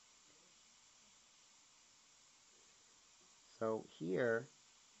 So here,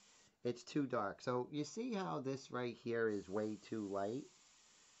 it's too dark. So you see how this right here is way too light?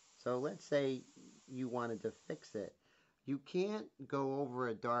 So let's say you wanted to fix it. You can't go over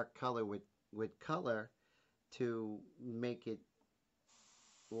a dark color with color to make it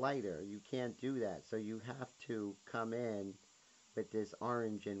lighter. You can't do that. So you have to come in with this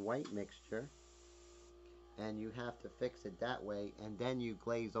orange and white mixture, and you have to fix it that way, and then you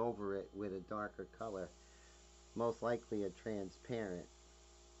glaze over it with a darker color, most likely a transparent.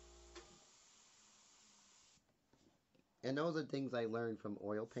 And those are things I learned from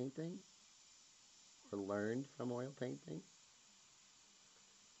oil painting, or learned from oil painting.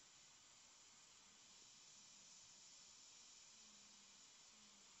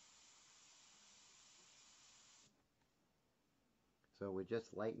 So we're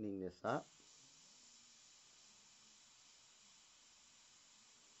just lightening this up.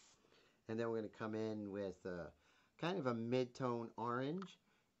 And then we're going to come in with kind of a mid-tone orange.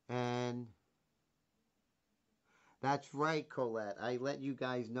 And that's right, Colette. I let you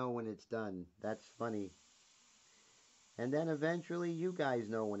guys know when it's done. That's funny. And then eventually you guys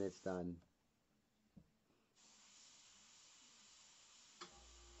know when it's done.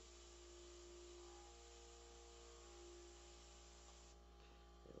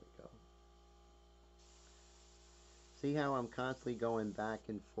 There we go. See how I'm constantly going back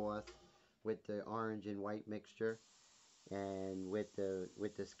and forth with the orange and white mixture and with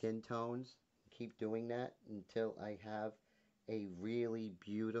the skin tones? Keep doing that until I have a really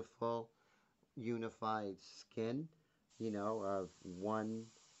beautiful unified skin, you know, of one,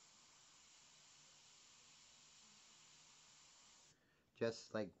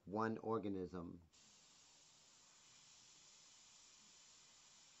 just like one organism.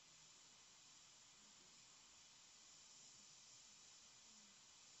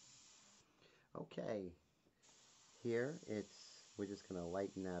 Okay, here we're just gonna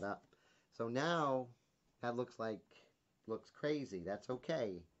lighten that up. So now that looks crazy. That's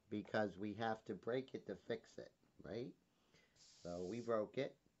okay because we have to break it to fix it, right? So we broke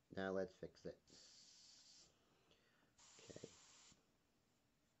it. Now let's fix it. Okay.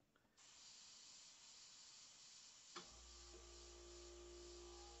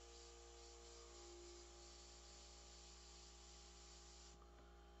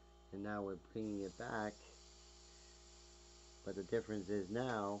 And now we're bringing it back. But the difference is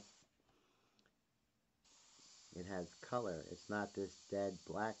now it has color. It's not this dead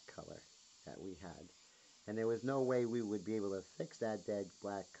black color that we had. And there was no way we would be able to fix that dead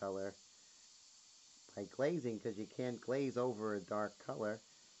black color by glazing, because you can't glaze over a dark color.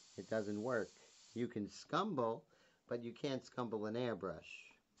 It doesn't work. You can scumble, but you can't scumble an airbrush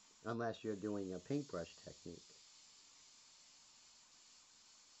unless you're doing a paintbrush technique.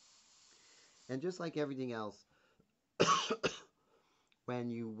 And just like everything else,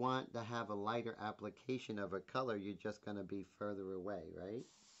 when you want to have a lighter application of a color, you're just going to be further away, right?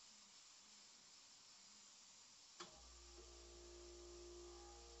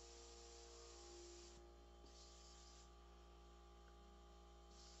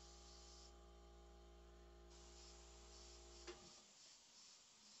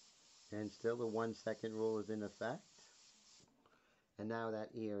 And still the 1 second rule is in effect. And now that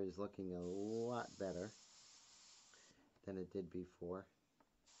ear is looking a lot better than it did before.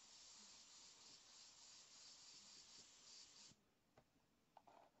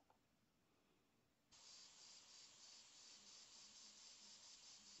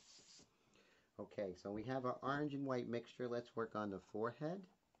 Okay, so we have our orange and white mixture. Let's work on the forehead.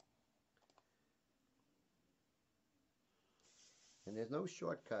 And there's no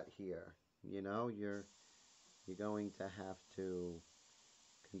shortcut here. You know, you're going to have to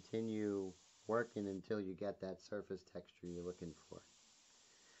continue working until you get that surface texture you're looking for.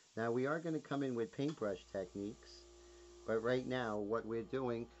 Now we are going to come in with paintbrush techniques, but right now what we're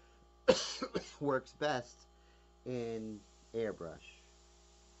doing works best in airbrush.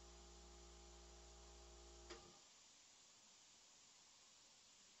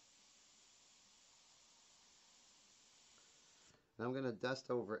 And I'm going to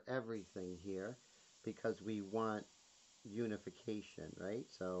dust over everything here because we want unification, right?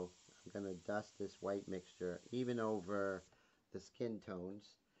 So I'm going to dust this white mixture even over the skin tones,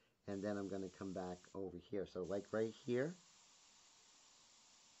 and then I'm going to come back over here. So like right here,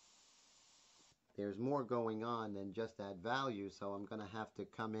 there's more going on than just that value, so I'm going to have to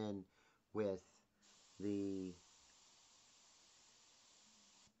come in with the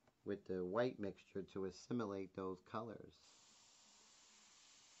white mixture to assimilate those colors.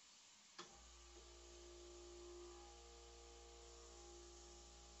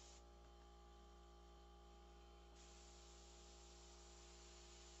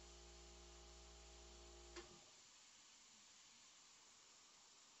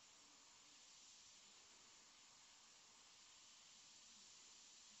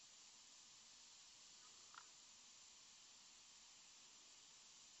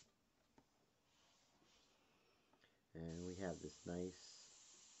 And we have this nice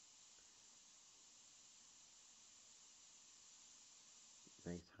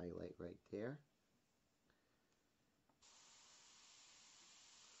highlight right there.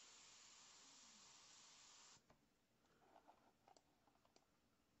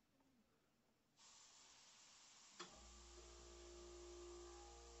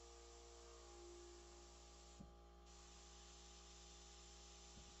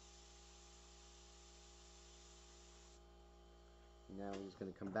 Now I'm just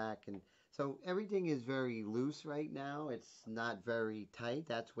going to come back, and so everything is very loose right now. It's not very tight.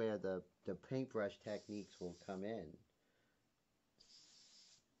 That's where the paintbrush techniques will come in.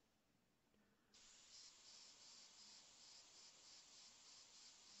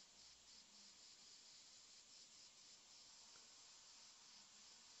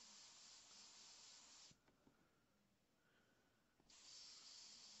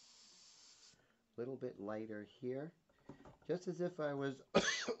 A little bit lighter here, just as if I was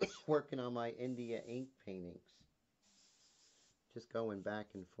working on my India ink paintings. Just going back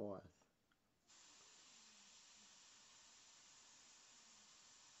and forth.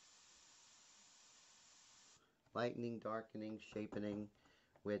 Lightening, darkening, shapening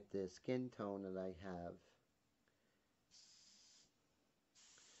with the skin tone that I have.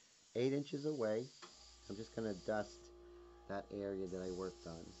 8 inches away, I'm just going to dust that area that I worked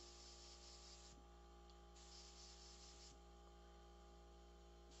on.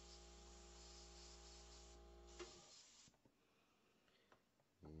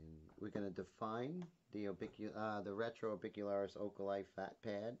 We're going to define the retrorbicularis oculi fat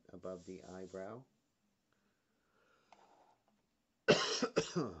pad above the eyebrow.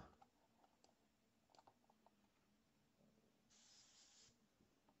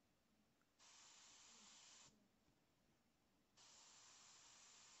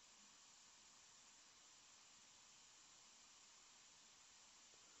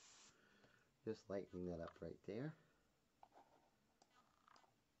 Just lightening that up right there.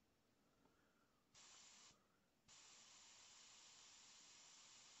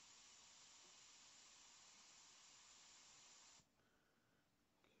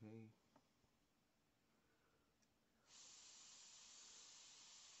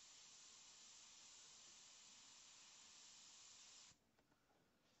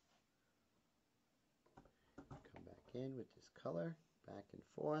 Okay. Come back in with this color, back and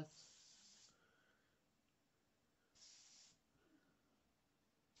forth.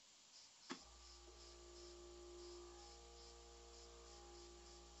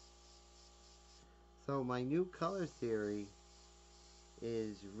 So my new color theory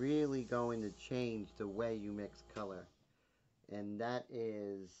is really going to change the way you mix color. And that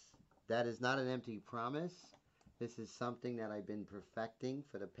is not an empty promise. This is something that I've been perfecting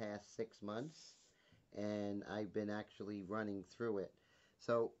for the past 6 months, and I've been actually running through it.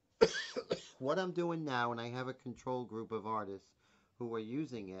 So what I'm doing now, and I have a control group of artists who are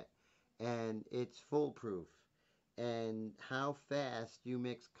using it, and it's foolproof. And how fast you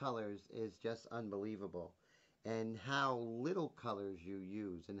mix colors is just unbelievable. And how little colors you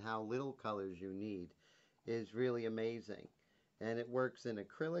use and how little colors you need is really amazing. And it works in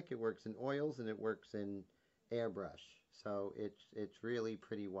acrylic, it works in oils, and it works in airbrush. So it's really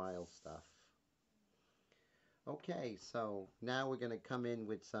pretty wild stuff. Okay, so now we're going to come in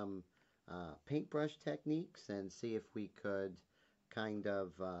with some paintbrush techniques and see if we could kind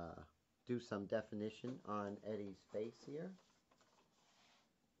of do some definition on Eddie's face here.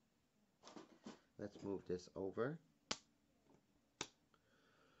 Let's move this over.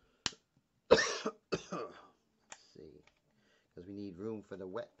 Let's see, because we need room for the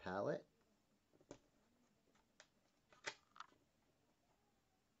wet palette.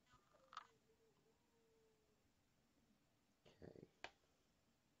 Okay.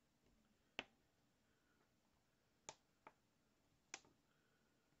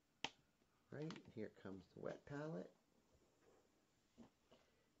 Right, here comes the wet palette.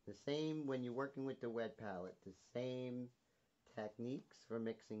 The same when you're working with the wet palette, the same techniques for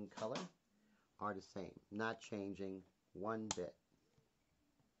mixing color are the same, not changing one bit.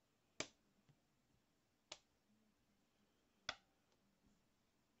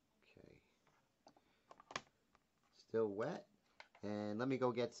 Okay, still wet, and let me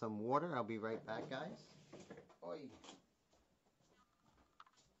go get some water. I'll be right back, guys. Oi.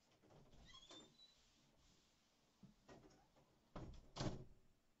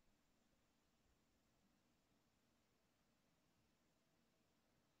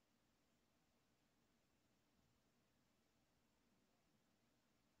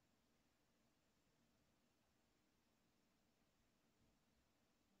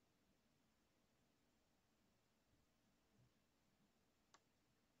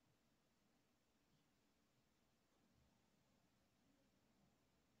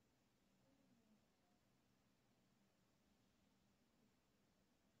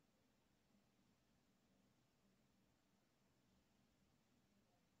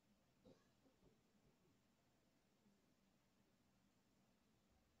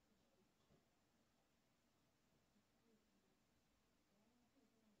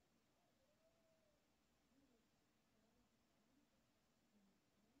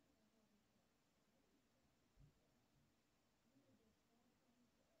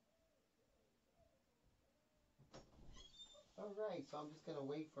 Alright, so I'm just going to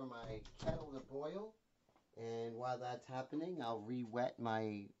wait for my kettle to boil. And while that's happening, I'll re-wet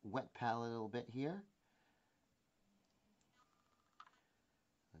my wet palette a little bit here.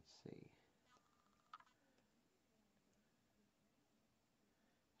 Let's see.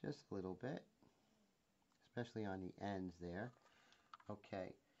 Just a little bit, especially on the ends there.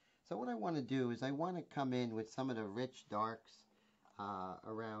 Okay, so what I want to do is I want to come in with some of the rich darks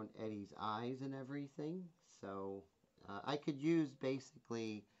around Eddie's eyes and everything. So I could use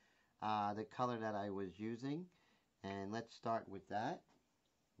basically the color that I was using. And let's start with that.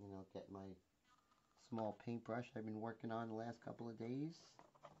 And I'll get my small paintbrush I've been working on the last couple of days.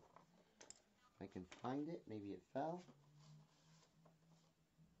 If I can find it, maybe it fell.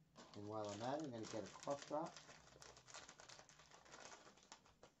 And while I'm at it, I'm going to get a cough drop.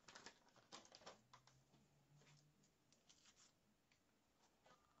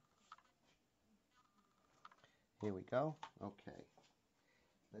 Here we go. Okay.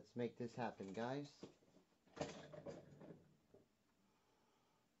 Let's make this happen, guys.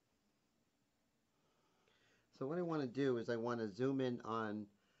 So what I want to do is I want to zoom in on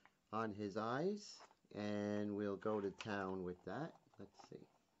his eyes, and we'll go to town with that. Let's see.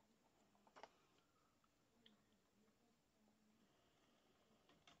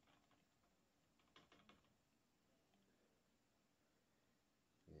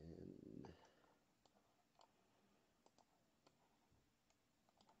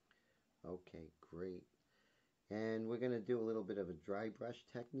 Okay, great. And we're going to do a little bit of a dry brush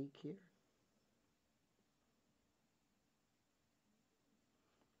technique here.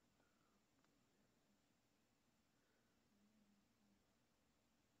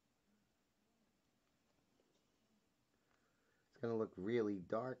 It's going to look really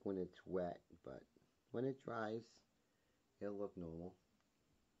dark when it's wet, but when it dries, it'll look normal.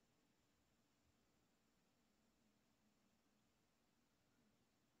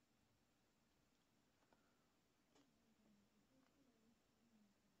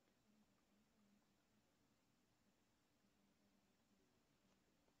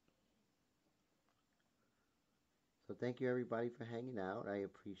 So thank you everybody for hanging out. I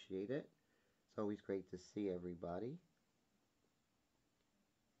appreciate it. It's always great to see everybody.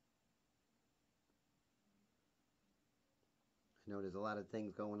 I know there's a lot of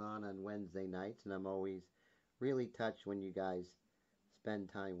things going on Wednesday nights, and I'm always really touched when you guys spend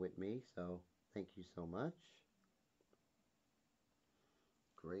time with me. So thank you so much.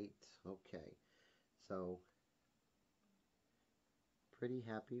 Great. Okay. So pretty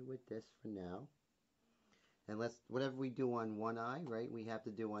happy with this for now. And let's, whatever we do on one eye, right, we have to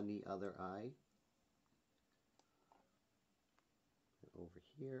do on the other eye. Over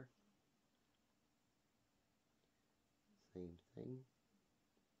here, same thing.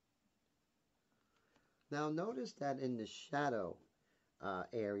 Now notice that in the shadow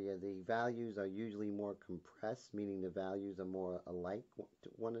area, the values are usually more compressed, meaning the values are more alike to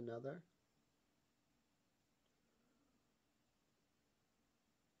one another.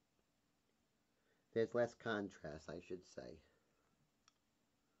 There's less contrast, I should say.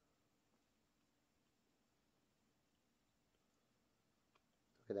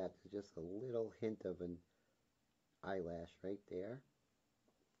 Look at that, there's just a little hint of an eyelash right there.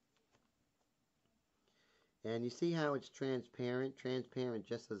 And you see how it's transparent? Transparent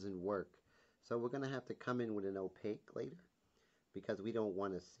just doesn't work. So we're going to have to come in with an opaque later because we don't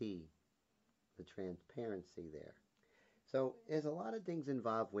want to see the transparency there. So there's a lot of things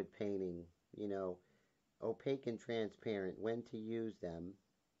involved with painting, you know, opaque and transparent, when to use them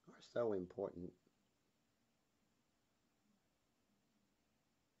are so important.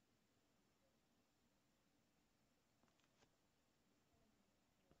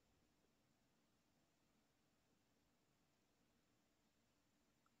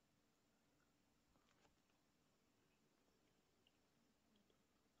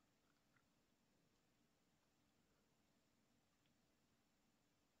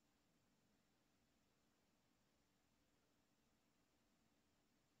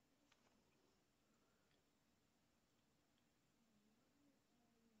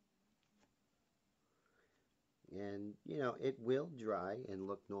 And, you know, it will dry and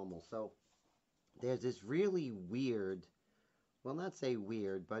look normal. So there's this really weird, well, not say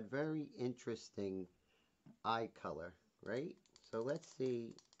weird, but very interesting eye color, right? So let's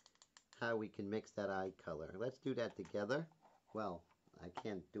see how we can mix that eye color. Let's do that together. Well, I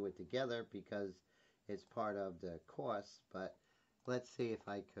can't do it together because it's part of the course, but let's see if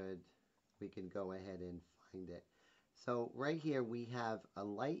we can go ahead and find it. So right here we have a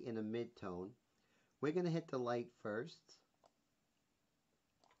light and a mid-tone. We're going to hit the light first,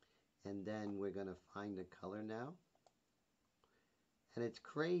 and then we're going to find the color now. And it's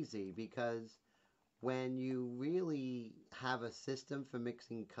crazy because when you really have a system for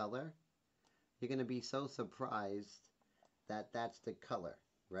mixing color, you're going to be so surprised that that's the color,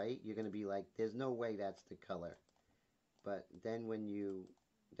 right? You're going to be like, there's no way that's the color. But then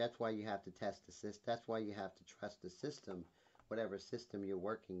that's why you have to test the system. That's why you have to trust the system, whatever system you're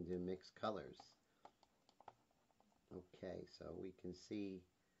working to mix colors. Okay, so we can see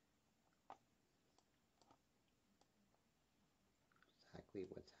exactly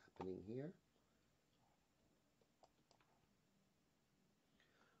what's happening here.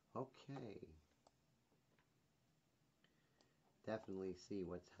 Okay. Definitely see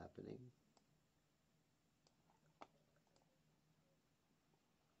what's happening.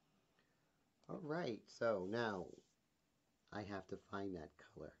 All right, so now I have to find that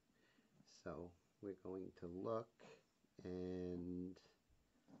color. So we're going to look, and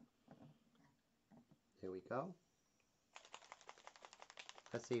there we go.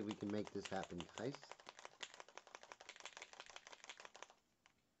 Let's see if we can make this happen, guys.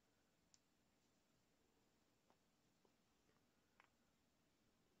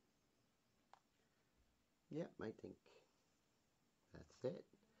 Yep, I think that's it.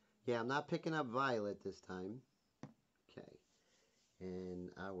 Yeah, I'm not picking up violet this time. Okay, and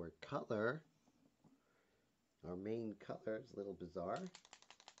our color, our main color is a little bizarre,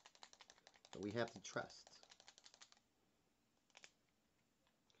 but we have to trust.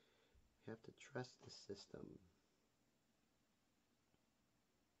 We have to trust the system.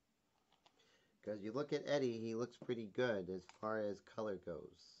 Because you look at Eddie, he looks pretty good as far as color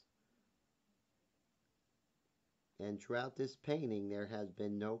goes. And throughout this painting, there has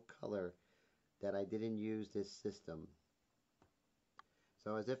been no color that I didn't use this system.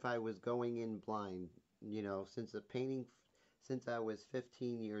 So as if I was going in blind, you know, since I was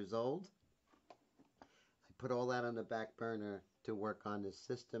 15 years old, I put all that on the back burner to work on this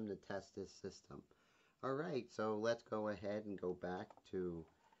system, to test this system. All right, so let's go ahead and go back to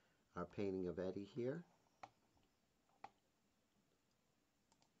our painting of Eddie here.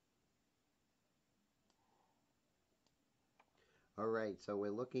 All right, so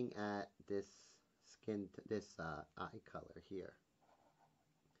we're looking at this eye color here.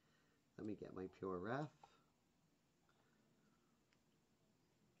 Let me get my pure ref.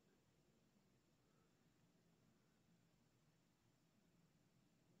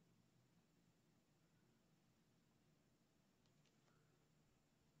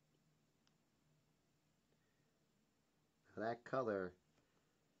 Now that color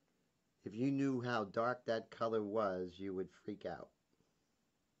If you knew how dark that color was, you would freak out.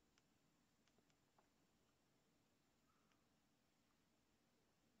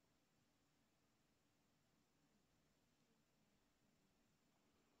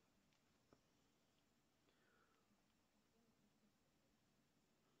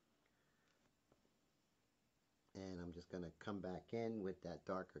 And I'm just going to come back in with that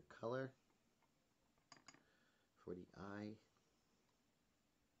darker color for the eye.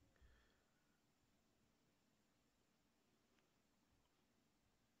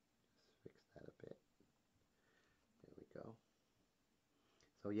 Just fix that a bit. There we go.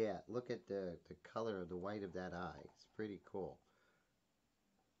 So yeah, look at the color of the white of that eye. It's pretty cool.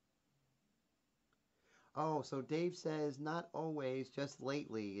 Oh, so Dave says, not always, just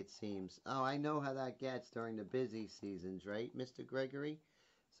lately, it seems. Oh, I know how that gets during the busy seasons, right, Mr. Gregory?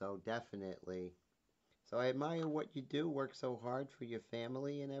 So definitely. So I admire what you do, work so hard for your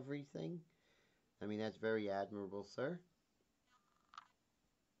family and everything. I mean, that's very admirable, sir.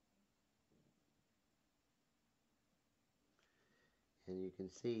 And you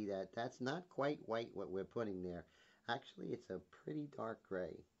can see that that's not quite white what we're putting there. Actually, it's a pretty dark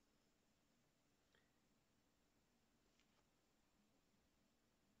gray.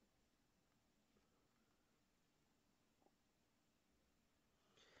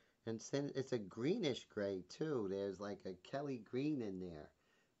 And since it's a greenish gray too, there's like a Kelly green in there,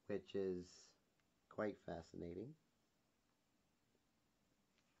 which is quite fascinating.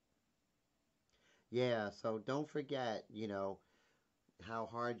 Yeah, so don't forget, how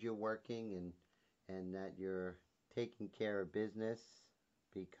hard you're working and that you're taking care of business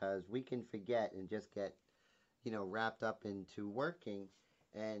because we can forget and just get, wrapped up into working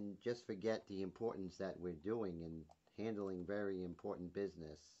and just forget the importance that we're doing and handling very important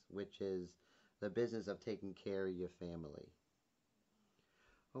business, which is the business of taking care of your family.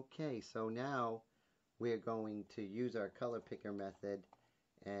 Okay, so now we're going to use our color picker method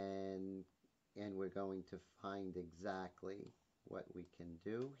and we're going to find exactly what we can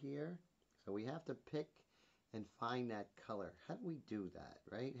do here. So we have to pick and find that color. How do we do that,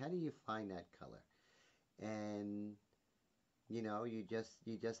 right? How do you find that color? And you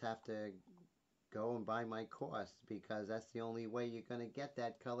just have to go and buy my course because that's the only way you're going to get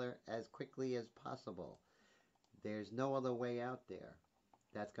that color as quickly as possible. There's no other way out there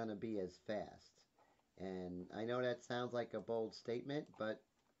that's going to be as fast. And I know that sounds like a bold statement, but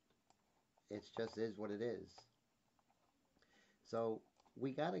it just is what it is. So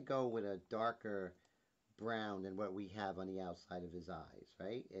we got to go with a darker brown than what we have on the outside of his eyes,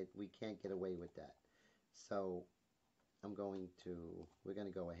 right? We can't get away with that. So we're going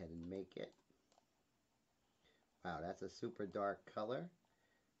to go ahead and make it. Wow, that's a super dark color.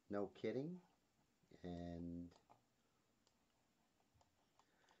 No kidding. And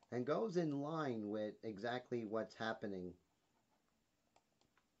goes in line with exactly what's happening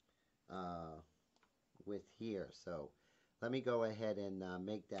uh, with here. So let me go ahead and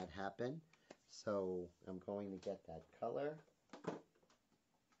make that happen. So I'm going to get that color.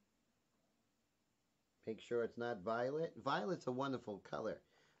 Make sure it's not violet. Violet's a wonderful color,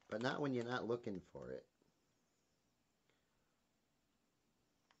 but not when you're not looking for it.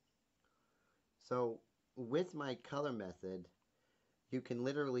 So with my color method, you can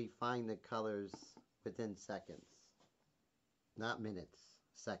literally find the colors within seconds. Not minutes,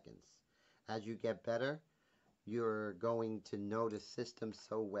 seconds. As you get better, you're going to know the system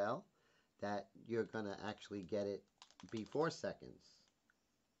so well that you're going to actually get it before seconds.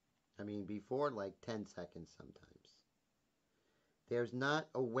 I mean, before like 10 seconds sometimes. There's not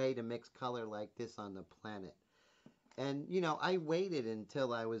a way to mix color like this on the planet. And, I waited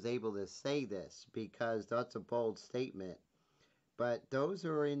until I was able to say this because that's a bold statement. But those who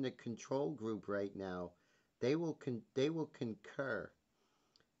are in the control group right now, they will concur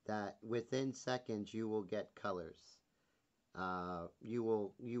that within seconds you will get colors. You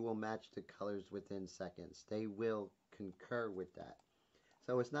will match the colors within seconds. They will concur with that.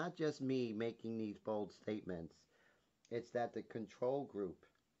 So it's not just me making these bold statements. It's that the control group,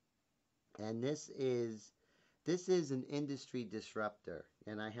 and this is an industry disruptor,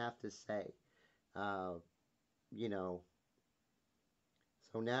 and I have to say, uh, you know,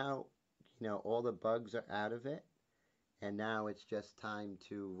 so now, all the bugs are out of it, and now it's just time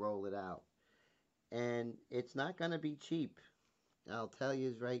to roll it out. And it's not going to be cheap. I'll tell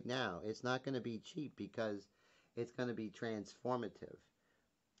you right now, it's not going to be cheap because it's going to be transformative.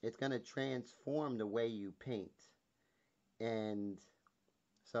 It's going to transform the way you paint. And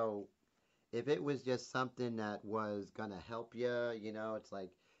so if it was just something that was going to help you, it's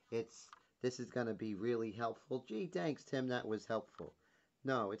like, it's this is going to be really helpful. Gee, thanks, Tim, that was helpful.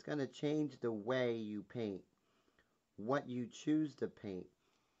 No, it's going to change the way you paint, what you choose to paint,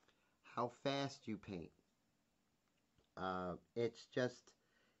 how fast you paint. Uh, it's just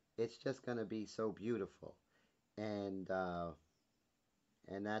it's just going to be so beautiful, and uh,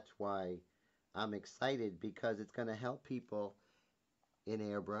 and that's why I'm excited because it's going to help people in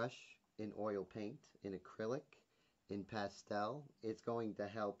airbrush, in oil paint, in acrylic, in pastel. It's going to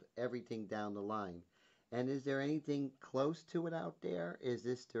help everything down the line. And is there anything close to it out there? Is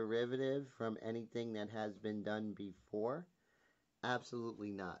this derivative from anything that has been done before?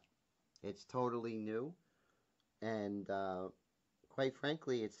 Absolutely not. It's totally new, and quite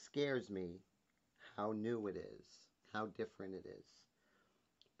frankly, it scares me how new it is, how different it is.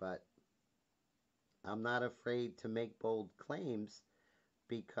 But I'm not afraid to make bold claims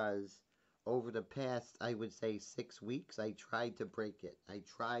because over the past, I would say 6 weeks, I tried to break it. I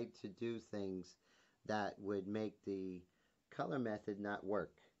tried to do things that would make the color method not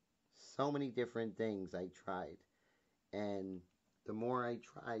work. So many different things I tried. And the more I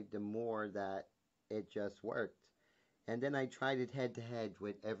tried, the more that it just worked. And then I tried it head to head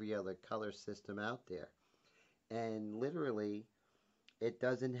with every other color system out there. And literally, it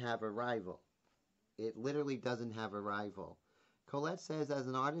doesn't have a rival. It literally doesn't have a rival. Colette says, as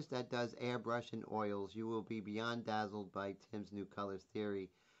an artist that does airbrush and oils, you will be beyond dazzled by Tim's new colors theory.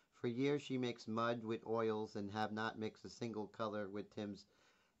 For years she mixed mud with oils and have not mixed a single color with Tim's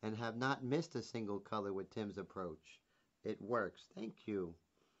and have not missed a single color with Tim's approach. It works. Thank you.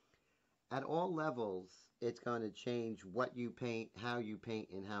 At all levels, it's going to change what you paint, how you paint,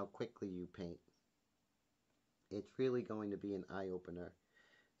 and how quickly you paint. It's really going to be an eye-opener.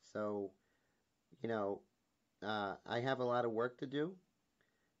 So, you know, I have a lot of work to do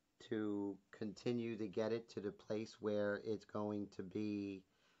to continue to get it to the place where it's going to be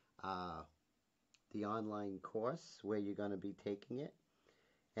uh, the online course where you're going to be taking it.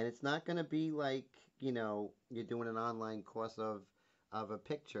 And it's not going to be like, you're doing an online course of a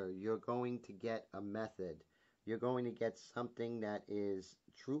picture. You're going to get a method. You're going to get something that is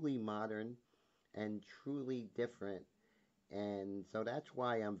truly modern and truly different. And so that's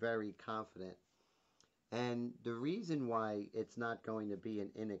why I'm very confident. And the reason why it's not going to be an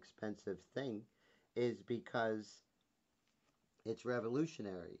inexpensive thing is because it's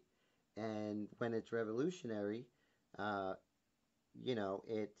revolutionary. And when it's revolutionary, uh,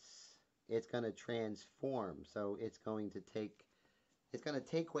 it's going to transform. So it's going to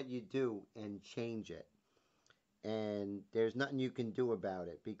take what you do and change it. And there's nothing you can do about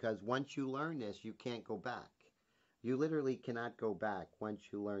it because once you learn this, you can't go back. You literally cannot go back once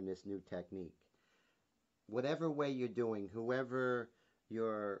you learn this new technique. Whatever way you're doing, whoever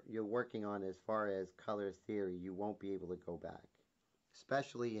you're working on as far as color theory, you won't be able to go back.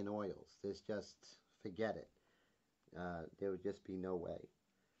 Especially in oils. There's just, forget it. There would just be no way.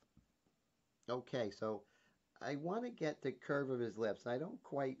 Okay, so I want to get the curve of his lips. I don't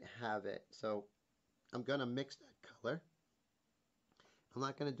quite have it, so I'm going to mix that color. I'm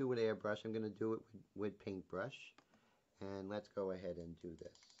not going to do it with airbrush. I'm going to do it with paintbrush. And let's go ahead and do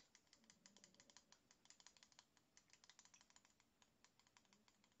this.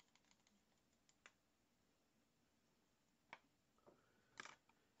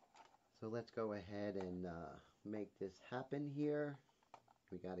 So let's go ahead and make this happen here.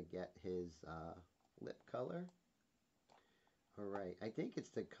 We got to get his lip color. Alright, I think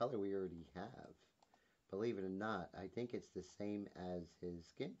it's the color we already have. Believe it or not, I think it's the same as his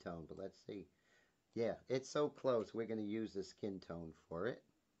skin tone, but let's see. Yeah, it's so close, we're going to use the skin tone for it.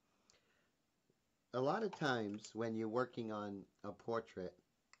 A lot of times when you're working on a portrait,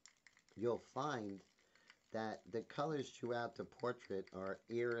 you'll find that the colors throughout the portrait are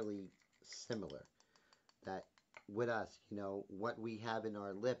eerily similar. That with us, what we have in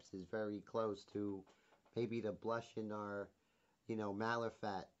our lips is very close to maybe the blush in our,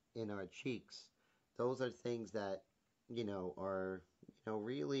 malafat in our cheeks. Those are things that, are,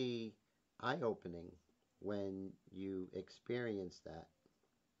 really eye-opening when you experience that.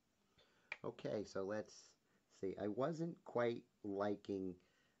 Okay, so let's see. I wasn't quite liking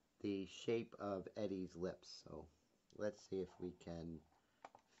the shape of Eddie's lips, so let's see if we can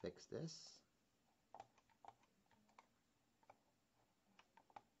fix this.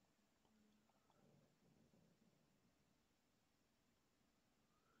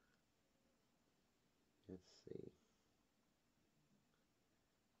 Let's see.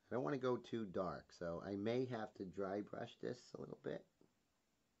 I don't want to go too dark, so I may have to dry brush this a little bit.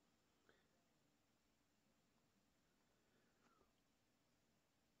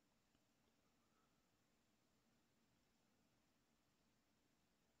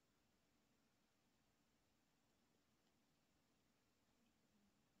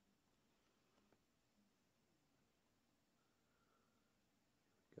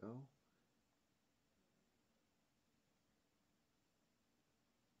 go.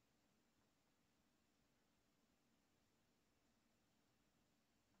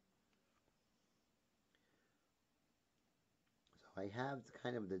 So I have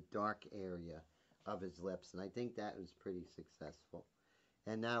kind of the dark area of his lips, and I think that was pretty successful.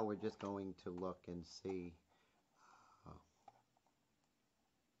 And now we're just going to look and see. Uh,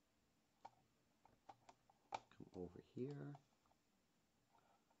 come over here.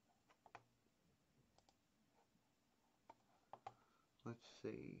 Let's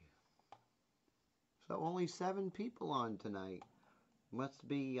see. So only 7 people on tonight. Must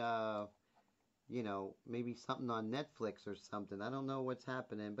be, you know, maybe something on Netflix or something. I don't know what's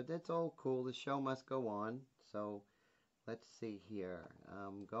happening, but that's all cool. The show must go on. So let's see here.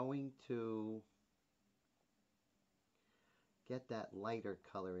 I'm going to get that lighter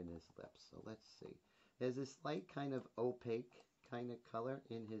color in his lips. So let's see. There's this light kind of opaque kind of color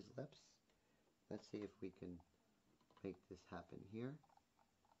in his lips. Let's see if we can make this happen here.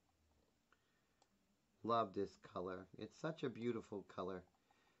 Love this color. It's such a beautiful color.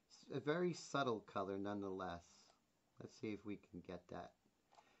 It's a very subtle color nonetheless. Let's see if we can get that.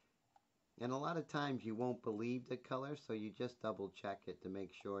 And a lot of times you won't believe the color, so you just double check it to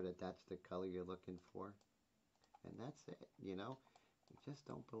make sure that that's the color you're looking for. And that's it, you know. You just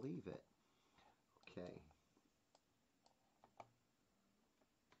don't believe it. Okay.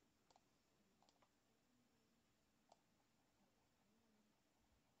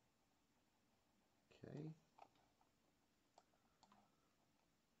 Okay.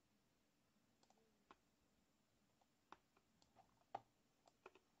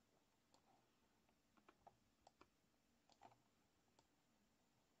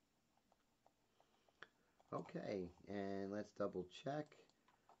 Okay, and let's double check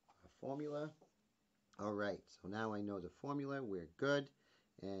our formula. All right, so now I know the formula. We're good,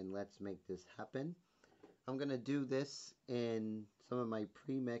 and let's make this happen. I'm going to do this in some of my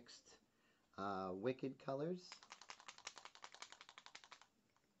pre-mixed Wicked colors.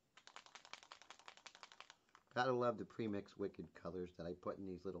 Gotta love the pre-mixed Wicked colors that I put in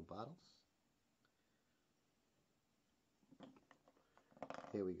these little bottles.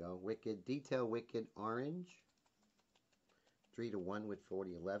 Here we go. Wicked, Detail Wicked Orange. 3-1 with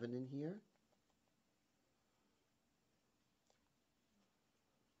 4011 in here.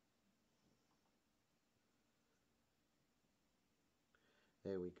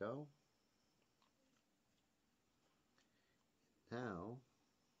 There we go. Now,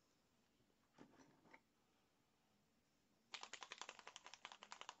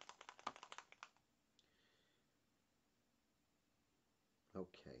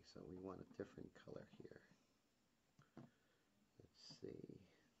 okay, so we want a different color here. Let's see.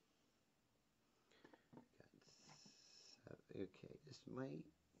 Okay, this might,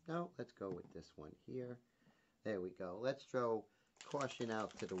 no, let's go with this one here. There we go. Let's throw caution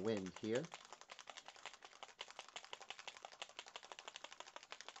out to the wind here.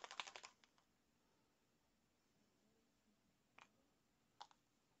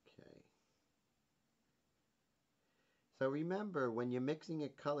 Okay. So remember, when you're mixing a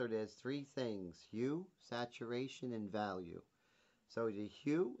color, there's 3 things: hue, saturation, and value. So the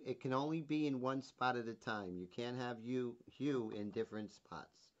hue, it can only be in one spot at a time. You can't have hue in different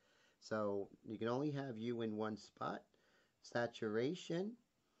spots. So you can only have hue in one spot. Saturation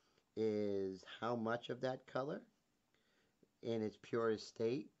is how much of that color in its purest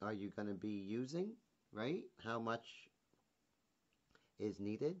state are you going to be using, right? How much is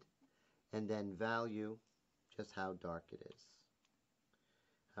needed. And then value, just how dark it is.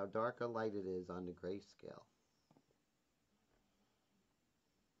 How dark or light it is on the grayscale.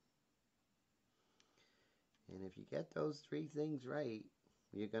 And if you get those 3 things right,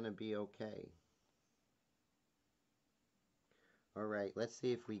 you're going to be okay. All right, let's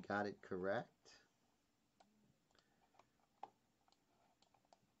see if we got it correct.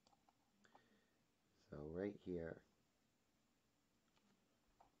 So right here.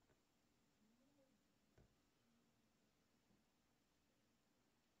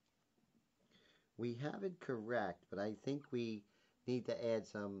 We have it correct, but I think we need to add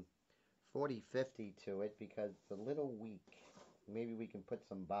some 40-50 to it because it's a little weak. Maybe we can put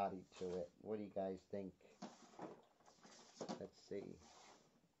some body to it. What do you guys think? Let's see.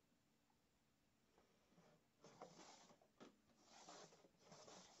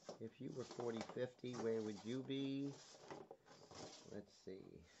 If you were 40-50, where would you be? Let's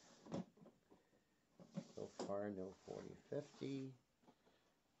see. So far, no 40-50.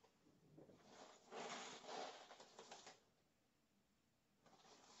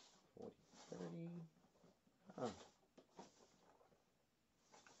 Huh.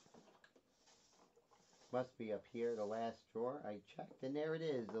 Must be up here, the last drawer I checked, and there it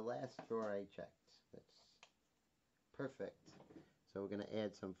is, the last drawer I checked. That's perfect. So we're going to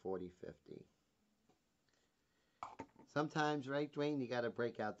add some 40/50. Sometimes, right, Dwayne, you got to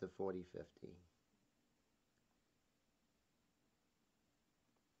break out the 40/50.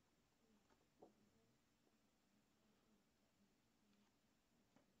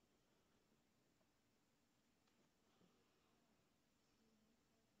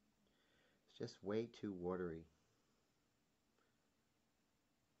 It's just way too watery.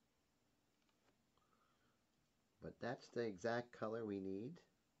 But that's the exact color we need.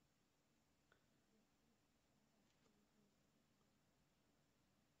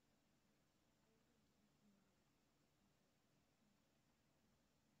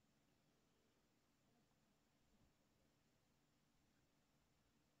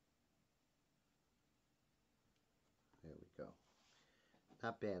 There we go.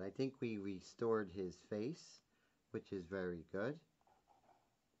 Not bad. I think we restored his face, which is very good.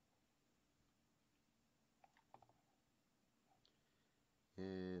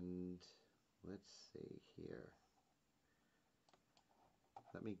 And let's see here.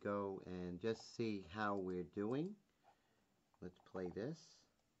 Let me go and just see how we're doing. Let's play this.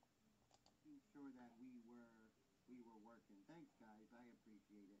 Making sure that we were working. Thanks, guys. I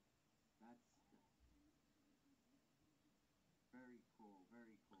appreciate it. That's very cool.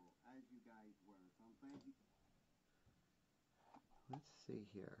 Very cool. As you guys were. So I'm glad you. Let's see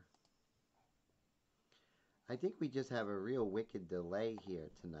here. I think we just have a real wicked delay here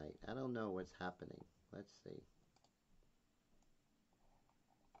tonight. I don't know what's happening. Let's see.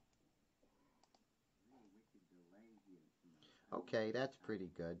 Okay, that's pretty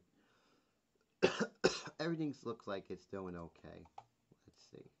good. Everything looks like it's doing okay. Let's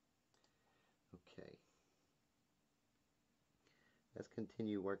see. Okay. Let's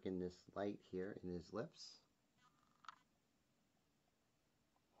continue working this light here in his lips.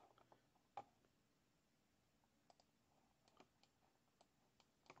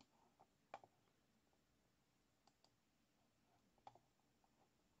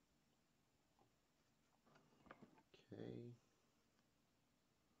 Okay.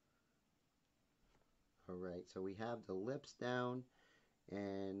 Alright, so we have the lips down,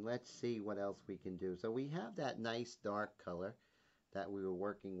 and let's see what else we can do. So we have that nice dark color that we were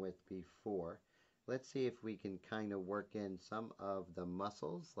working with before. Let's see if we can kind of work in some of the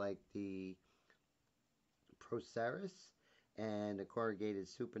muscles, like the procerus and the corrugated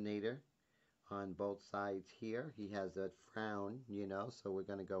supinator on both sides here. He has a frown, you know, so we're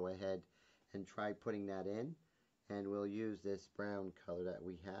going to go ahead and try putting that in. And we'll use this brown color that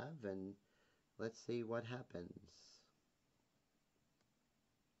we have, and let's see what happens.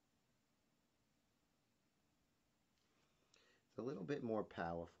 It's a little bit more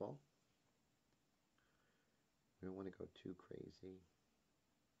powerful. We don't want to go too crazy.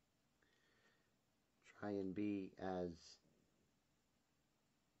 Try and be as,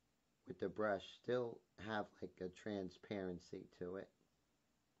 with the brush, still have like a transparency to it.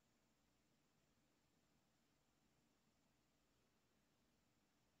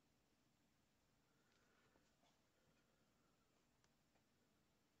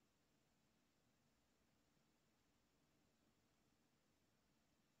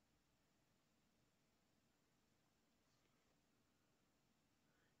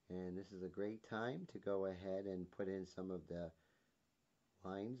 And this is a great time to go ahead and put in some of the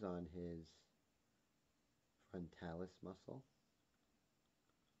lines on his frontalis muscle.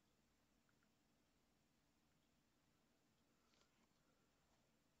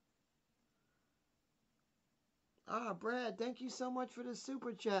 Ah, Brad, thank you so much for the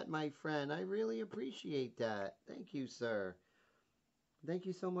super chat, my friend. I really appreciate that. Thank you, sir. Thank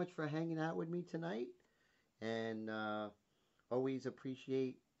you so much for hanging out with me tonight. And always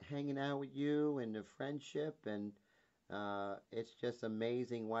appreciate hanging out with you and the friendship. And it's just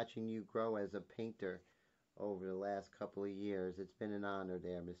amazing watching you grow as a painter over the last couple of years. It's been an honor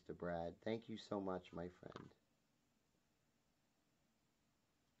there, Mr. Brad. Thank you so much, my friend.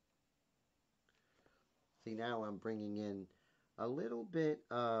 See, now I'm bringing in a little bit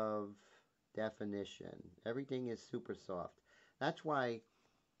of definition. Everything is super soft. That's why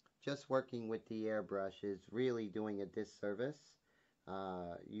just working with the airbrush is really doing a disservice.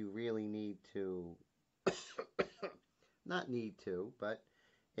 You really need to, not need to, but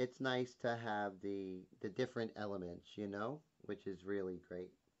it's nice to have the different elements, you know, which is really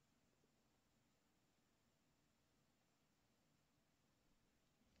great.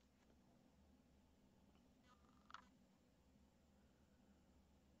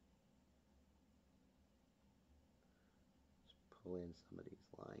 Pull in some of these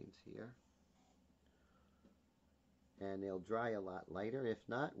lines here. and they'll dry a lot lighter. If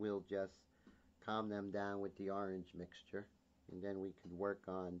not, we'll just calm them down with the orange mixture, and then we could work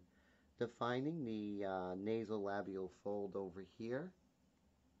on defining the nasal labial fold over here.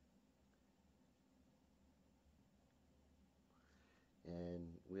 And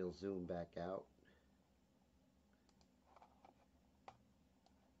we'll zoom back out.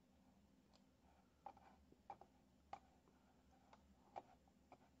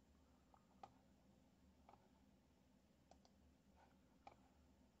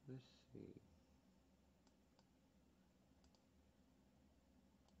 Let's see.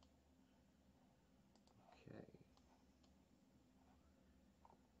 Okay.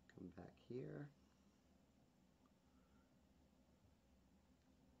 Come back here.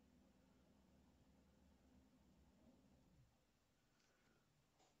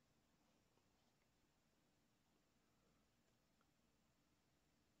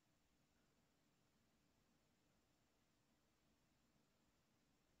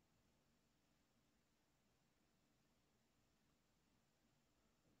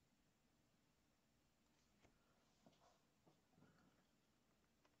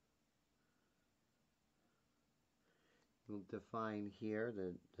 We'll define here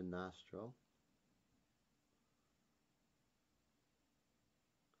the nostril.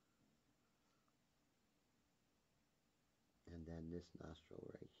 And then this nostril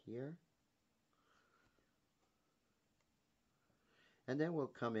right here. And then we'll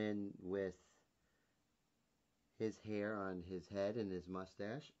come in with his hair on his head and his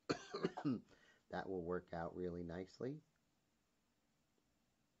mustache. That will work out really nicely.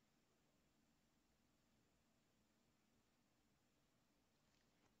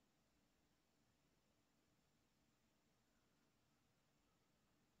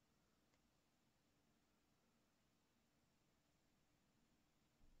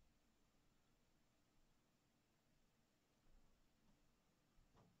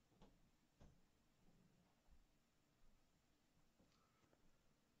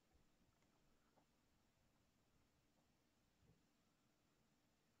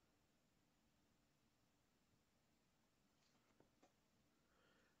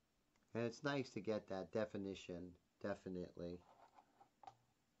 And it's nice to get that definition, definitely.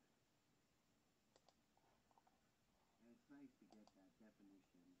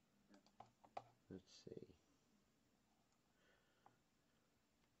 Let's see.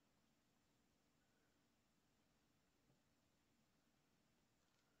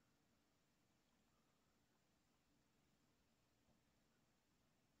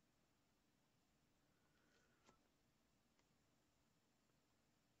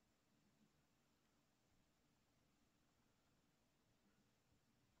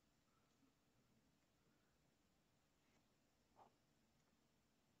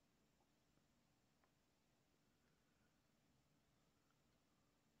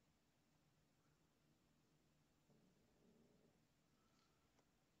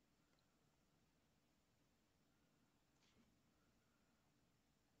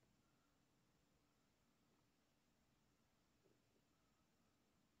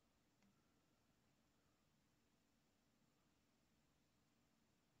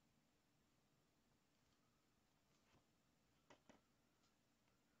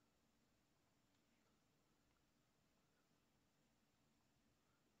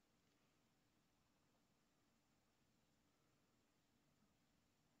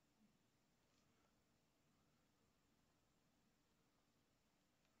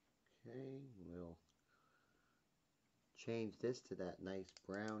 Okay, we'll change this to that nice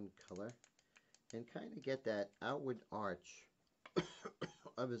brown color and kind of get that outward arch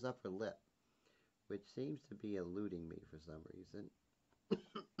of his upper lip, which seems to be eluding me for some reason.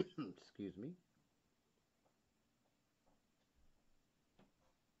 Excuse me.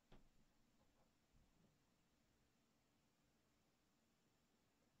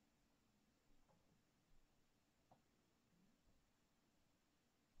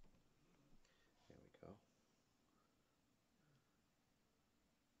 There we go.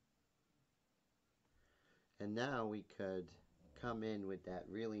 And now we could come in with that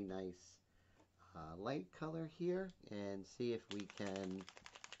really nice light color here and see if we can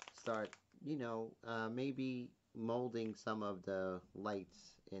start, maybe molding some of the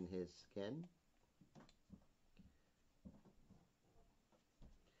lights in his skin.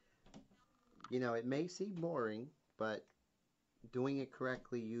 It may seem boring, but doing it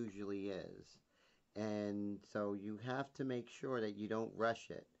correctly usually is. And so you have to make sure that you don't rush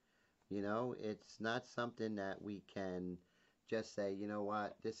it. It's not something that we can just say, you know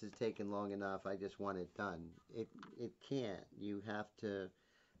what, this is taking long enough, I just want it done. It can't. You have to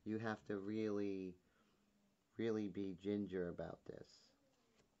really really be ginger about this.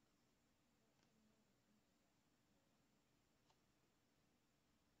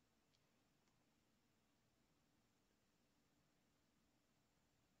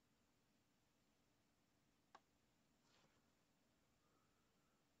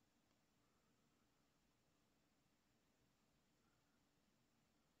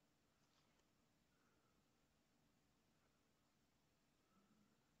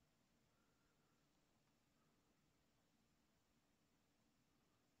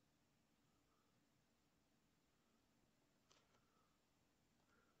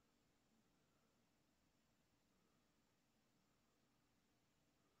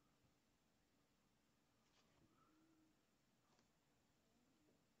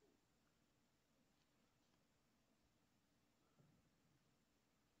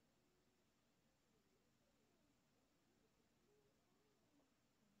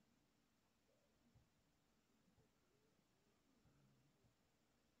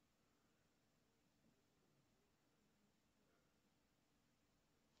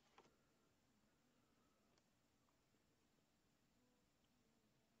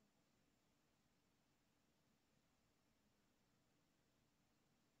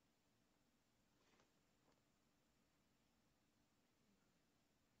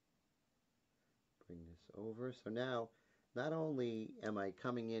 Bring this over. So now, not only am I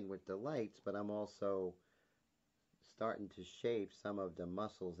coming in with the lights, but I'm also starting to shape some of the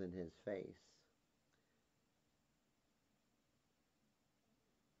muscles in his face.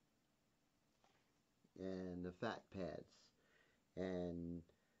 And the fat pads. And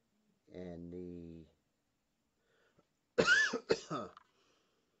the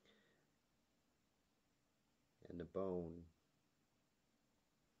and the bone.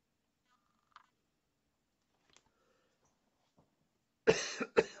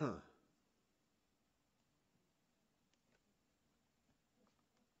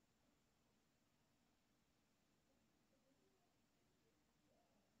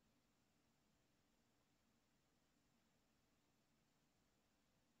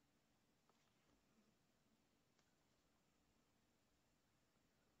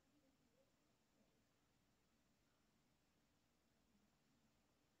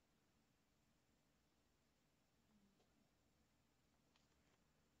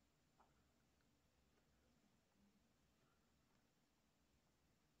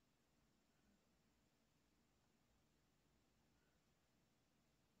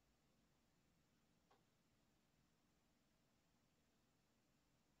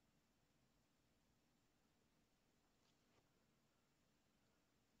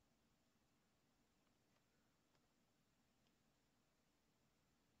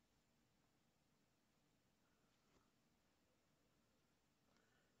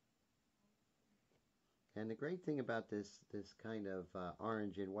 And the great thing about this kind of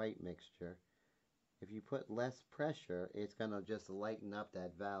orange and white mixture, if you put less pressure, it's going to just lighten up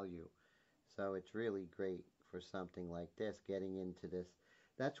that value. So it's really great for something like this, getting into this.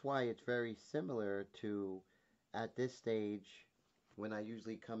 That's why it's very similar to, at this stage, when I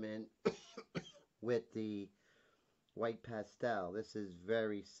usually come in with the white pastel. This is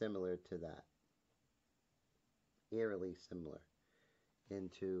very similar to that. Eerily similar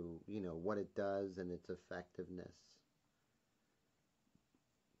into, what it does and its effectiveness.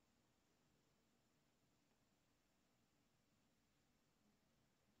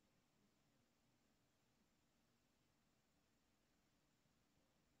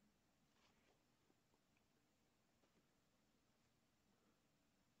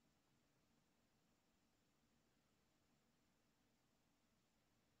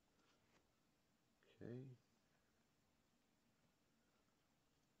 Okay.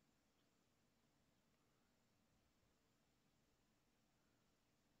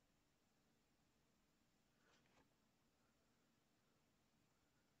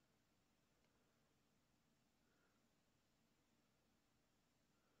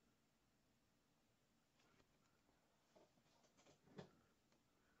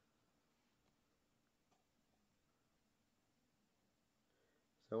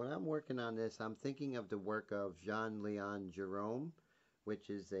 So when I'm working on this, I'm thinking of the work of Jean-Léon Gérôme, which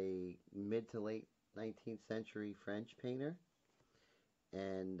is a mid to late 19th century French painter.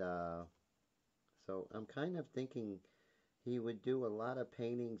 And so I'm kind of thinking he would do a lot of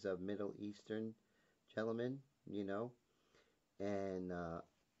paintings of Middle Eastern gentlemen, and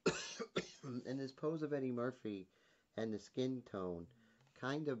and his pose of Eddie Murphy and the skin tone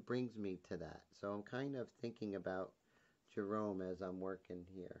kind of brings me to that. So I'm kind of thinking about Jerome as I'm working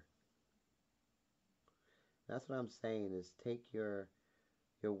here. That's what I'm saying is take your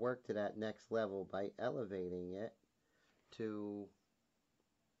you'll work to that next level by elevating it to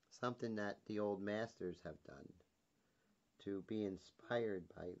something that the old masters have done, to be inspired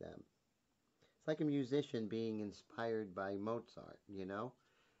by them. It's like a musician being inspired by Mozart, you know?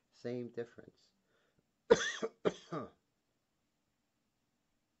 Same difference.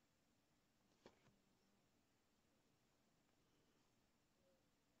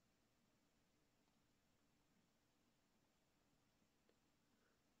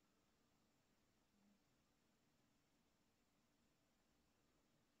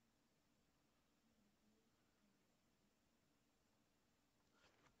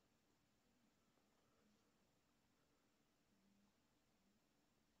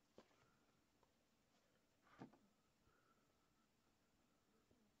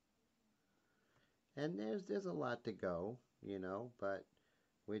 And there's a lot to go, you know, but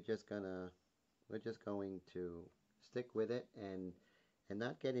we're just gonna we're just going to stick with it and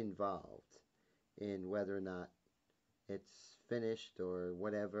not get involved in whether or not it's finished or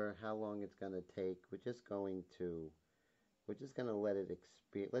whatever, how long it's gonna take. We're just gonna let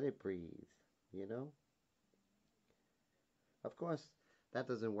it breathe, you know? Of course, that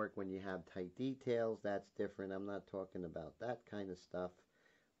doesn't work when you have tight details. That's different. I'm not talking about that kind of stuff.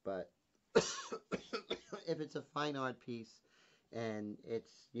 But if it's a fine art piece and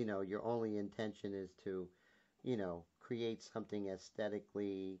it's, you know, your only intention is to, you know, create something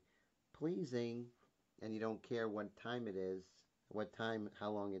aesthetically pleasing and you don't care what time it is, how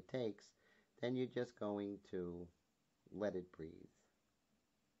long it takes, then you're just going to let it breathe.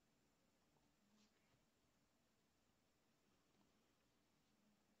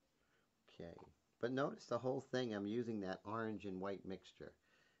 Okay. But notice the whole thing, I'm using that orange and white mixture.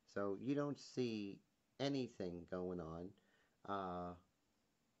 So you don't see anything going on. Uh,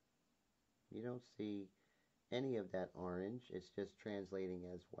 you don't see any of that orange. It's just translating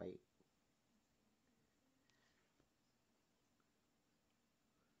as white.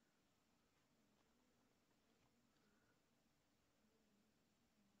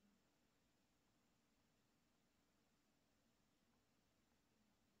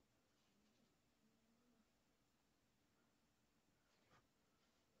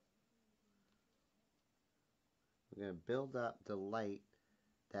 We're going to build up the light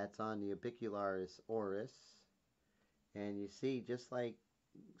that's on the Ubicularis oris. And you see, just like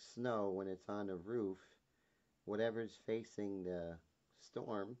snow when it's on a roof, whatever's facing the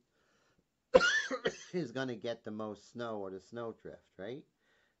storm is going to get the most snow or the snowdrift, right?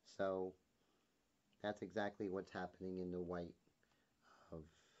 So that's exactly what's happening in the white of,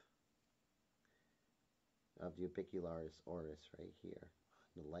 of the Ubicularis oris right here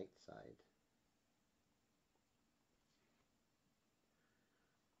on the light side.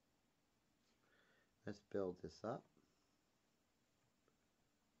 Let's build this up.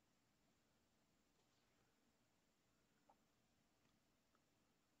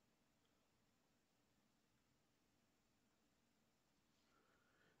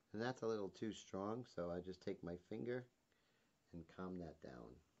 And that's a little too strong, so I just take my finger and calm that down.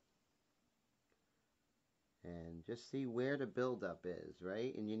 And just see where the buildup is,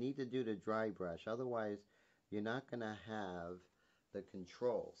 right? And you need to do the dry brush, otherwise you're not going to have the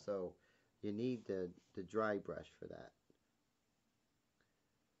control. So you need the dry brush for that.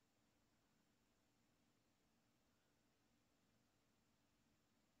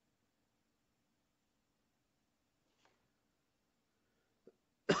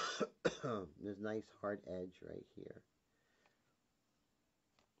 There's a nice hard edge right here.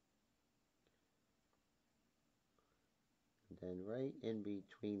 And then right in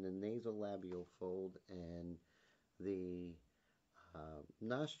between the nasolabial fold and the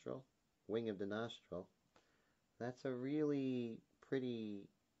nostril, wing of the nostril, that's a really pretty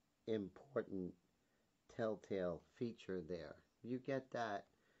important telltale feature there. You get that,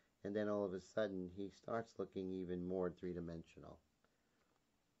 and then all of a sudden he starts looking even more three-dimensional.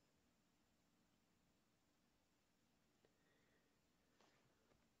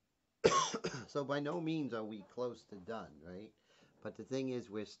 So by no means are we close to done, right? But the thing is,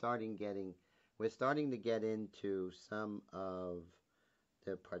 we're starting to get into some of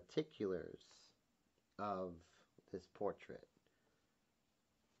the particulars of this portrait.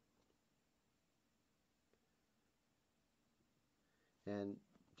 And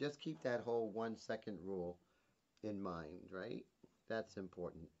just keep that whole 1 second rule in mind, right? That's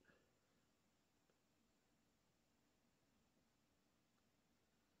important.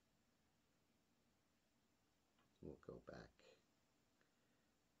 We'll go back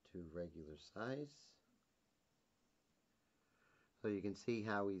to regular size. So you can see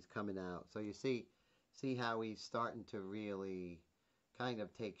how he's coming out. So you see how he's starting to really kind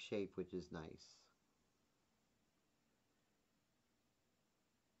of take shape, which is nice.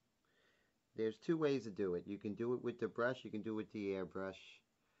 There's two ways to do it. You can do it with the brush, you can do it with the airbrush.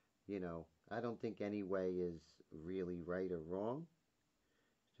 You know, I don't think any way is really right or wrong.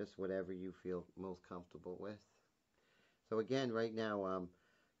 Just whatever you feel most comfortable with. So again, right now I'm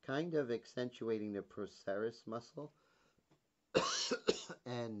kind of accentuating the procerus muscle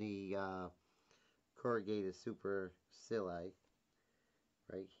and the corrugated supercilii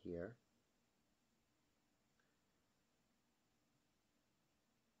right here.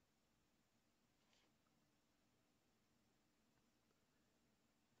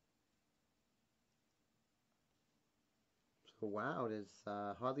 So wow, there's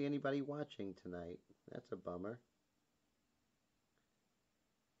hardly anybody watching tonight. That's a bummer.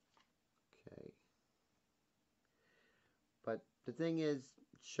 Okay. But the thing is,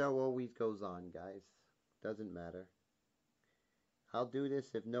 show always goes on, guys. Doesn't matter. I'll do this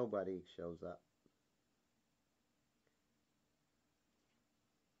if nobody shows up.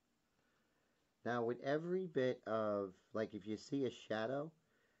 Now, with every bit of, like if you see a shadow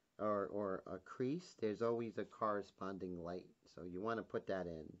or a crease, there's always a corresponding light. So you want to put that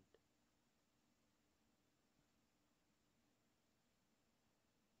in.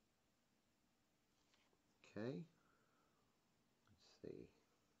 Okay. Let's see.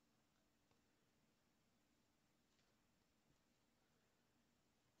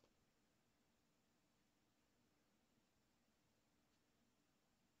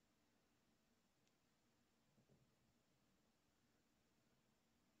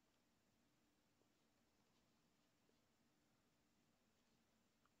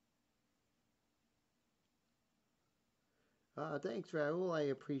 Thanks, Raul. I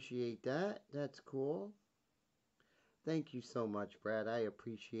appreciate that. That's cool. Thank you so much, Brad. I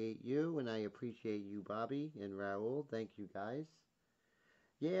appreciate you, and I appreciate you, Bobby and Raul. Thank you, guys.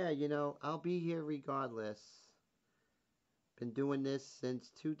 Yeah, you know, I'll be here regardless. Been doing this since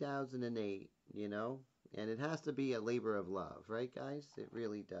 2008, you know, and it has to be a labor of love, right, guys? It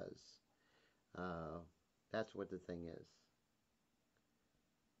really does. Uh, that's what the thing is.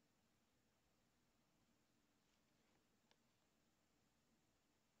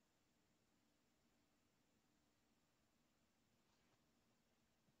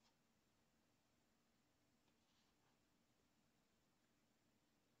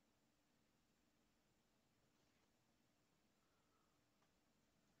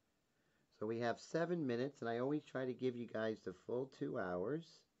 So we have 7 minutes, and I always try to give you guys the full 2 hours.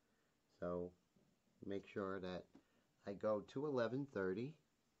 So make sure that I go to 11:30.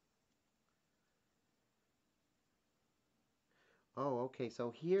 Oh, okay.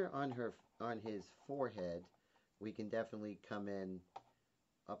 So here on his forehead, we can definitely come in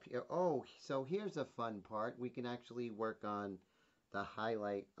up here. Oh, so here's a fun part. We can actually work on the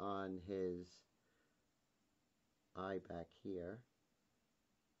highlight on his eye back here.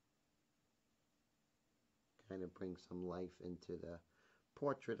 Kind of bring some life into the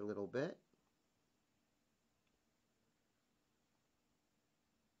portrait a little bit.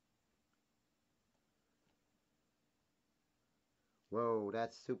 Whoa,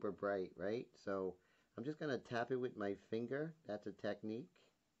 that's super bright, right? So I'm just going to tap it with my finger. That's a technique.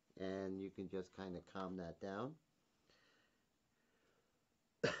 And you can just kind of calm that down.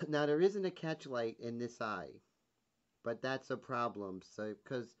 Now, there isn't a catch light in this eye, but that's a problem. So,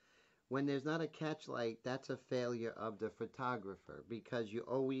 because when there's not a catch light, that's a failure of the photographer. Because you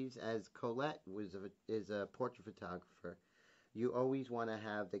always, as Colette is a portrait photographer, you always want to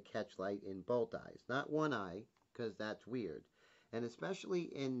have the catch light in both eyes, not one eye, because that's weird. And especially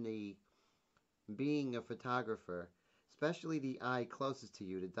in the being a photographer, especially the eye closest to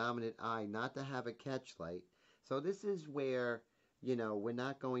you, the dominant eye, not to have a catch light. So this is where, you know, we're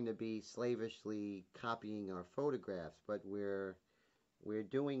not going to be slavishly copying our photographs, but we're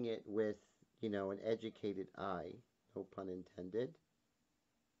doing it with, you know, an educated eye, no pun intended.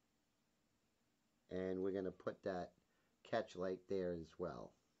 And we're going to put that catch light there as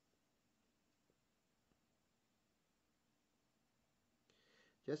well.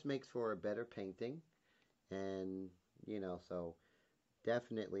 Just makes for a better painting. And, you know, so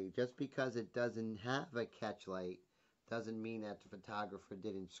definitely, just because it doesn't have a catch light doesn't mean that the photographer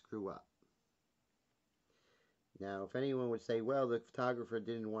didn't screw up. Now, if anyone would say, well, the photographer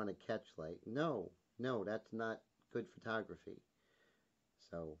didn't want a catch light. No, no, that's not good photography.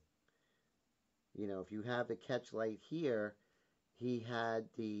 So, you know, if you have the catch light here, he had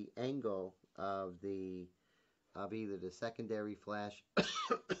the angle of either the secondary flash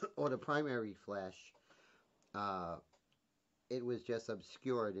or the primary flash. Uh, it was just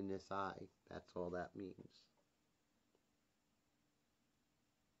obscured in this eye. That's all that means.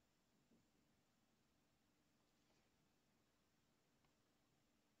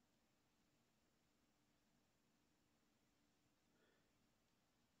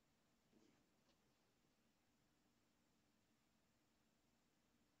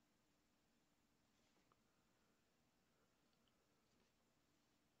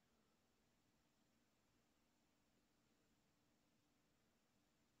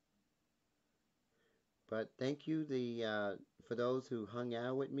 But thank you for those who hung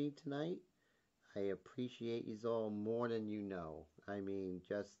out with me tonight. I appreciate you all more than you know. I mean,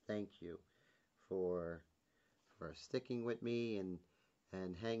 just thank you for sticking with me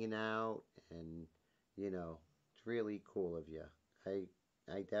and hanging out, and it's really cool of you. I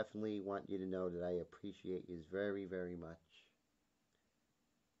I definitely want you to know that I appreciate you very, very much.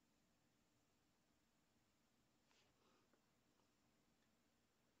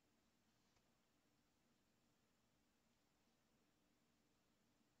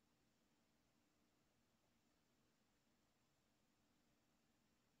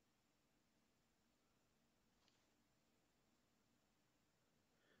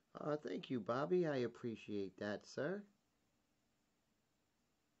 Thank you, Bobby. I appreciate that, sir.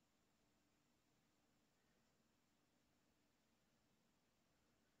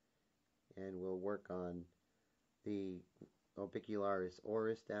 And we'll work on the orbicularis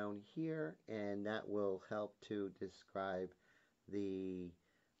oris down here, and that will help to describe the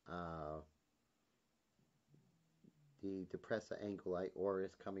uh, the depressa anguli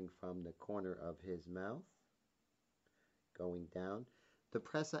oris coming from the corner of his mouth, going down.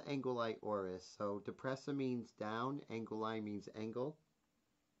 Depressa anguli oris. So depressa means down, anguli means angle,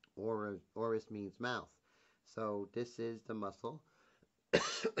 oris means mouth. So this is the muscle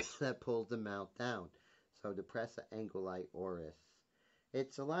that pulls the mouth down. So depressa anguli oris.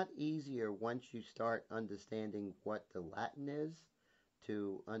 It's a lot easier once you start understanding what the Latin is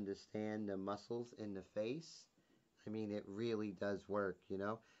to understand the muscles in the face. I mean, it really does work.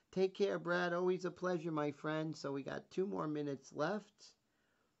 Take care, Brad. Always a pleasure, my friend. So we got 2 more minutes left.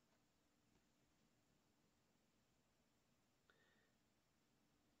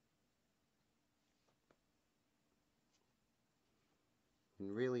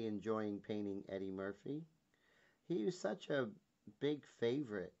 And really enjoying painting Eddie Murphy. He was such a big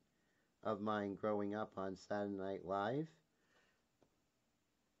favorite of mine growing up on Saturday Night Live.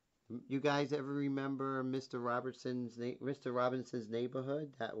 You guys ever remember Mr. Robinson's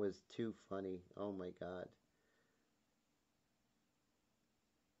Neighborhood? That was too funny. Oh my God.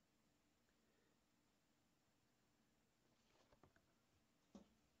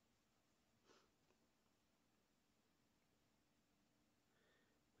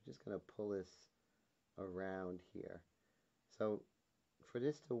 I'm just gonna pull this around here. So for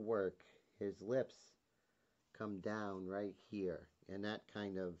this to work, his lips come down right here, and that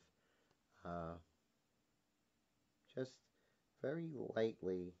kind of uh, just very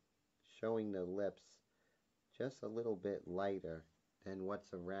lightly showing the lips just a little bit lighter than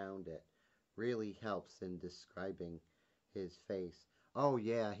what's around it really helps in describing his face. Oh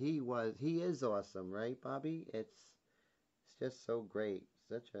yeah, he is awesome, right, Bobby? It's just so great.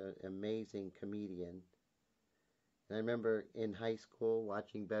 Such an amazing comedian. And I remember in high school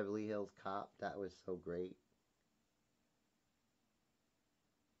watching Beverly Hills Cop. That was so great.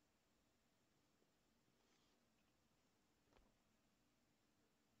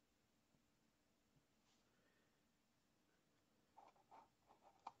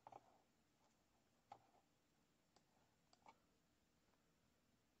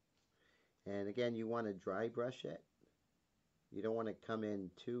 And again, you want to dry brush it. You don't want to come in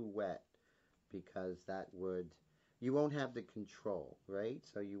too wet because you won't have the control, right?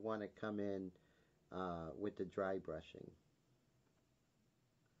 So you want to come in with the dry brushing.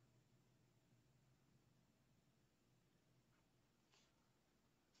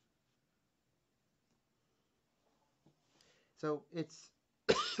 So it's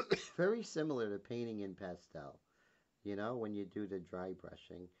very similar to painting in pastel, when you do the dry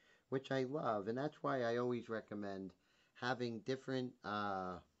brushing, which I love, and that's why I always recommend having different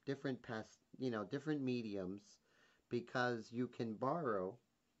mediums, because you can borrow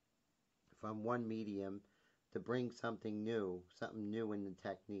from one medium to bring something new in the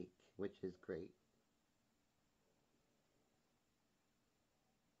technique, which is great.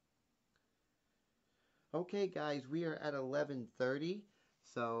 Okay, guys, we are at 11:30,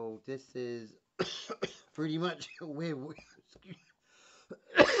 so this is pretty much where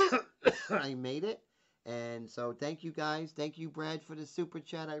I made it. And so thank you guys. Thank you, Brad, for the super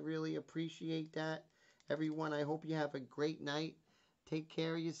chat. I really appreciate that. Everyone, I hope you have a great night. Take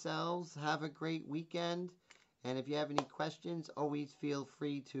care of yourselves. Have a great weekend. And if you have any questions, always feel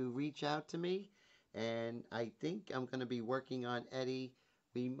free to reach out to me. And I think I'm going to be working on Eddie.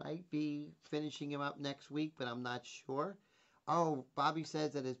 We might be finishing him up next week, but I'm not sure. Oh, Bobby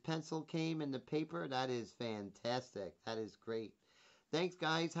says that his pencil came in the paper. That is fantastic. That is great. Thanks,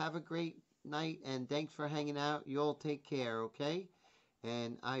 guys. Have a great night, and thanks for hanging out. You all take care, okay?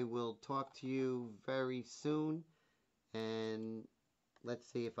 And I will talk to you very soon. And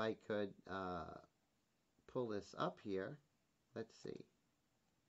let's see if I could pull this up here. Let's see.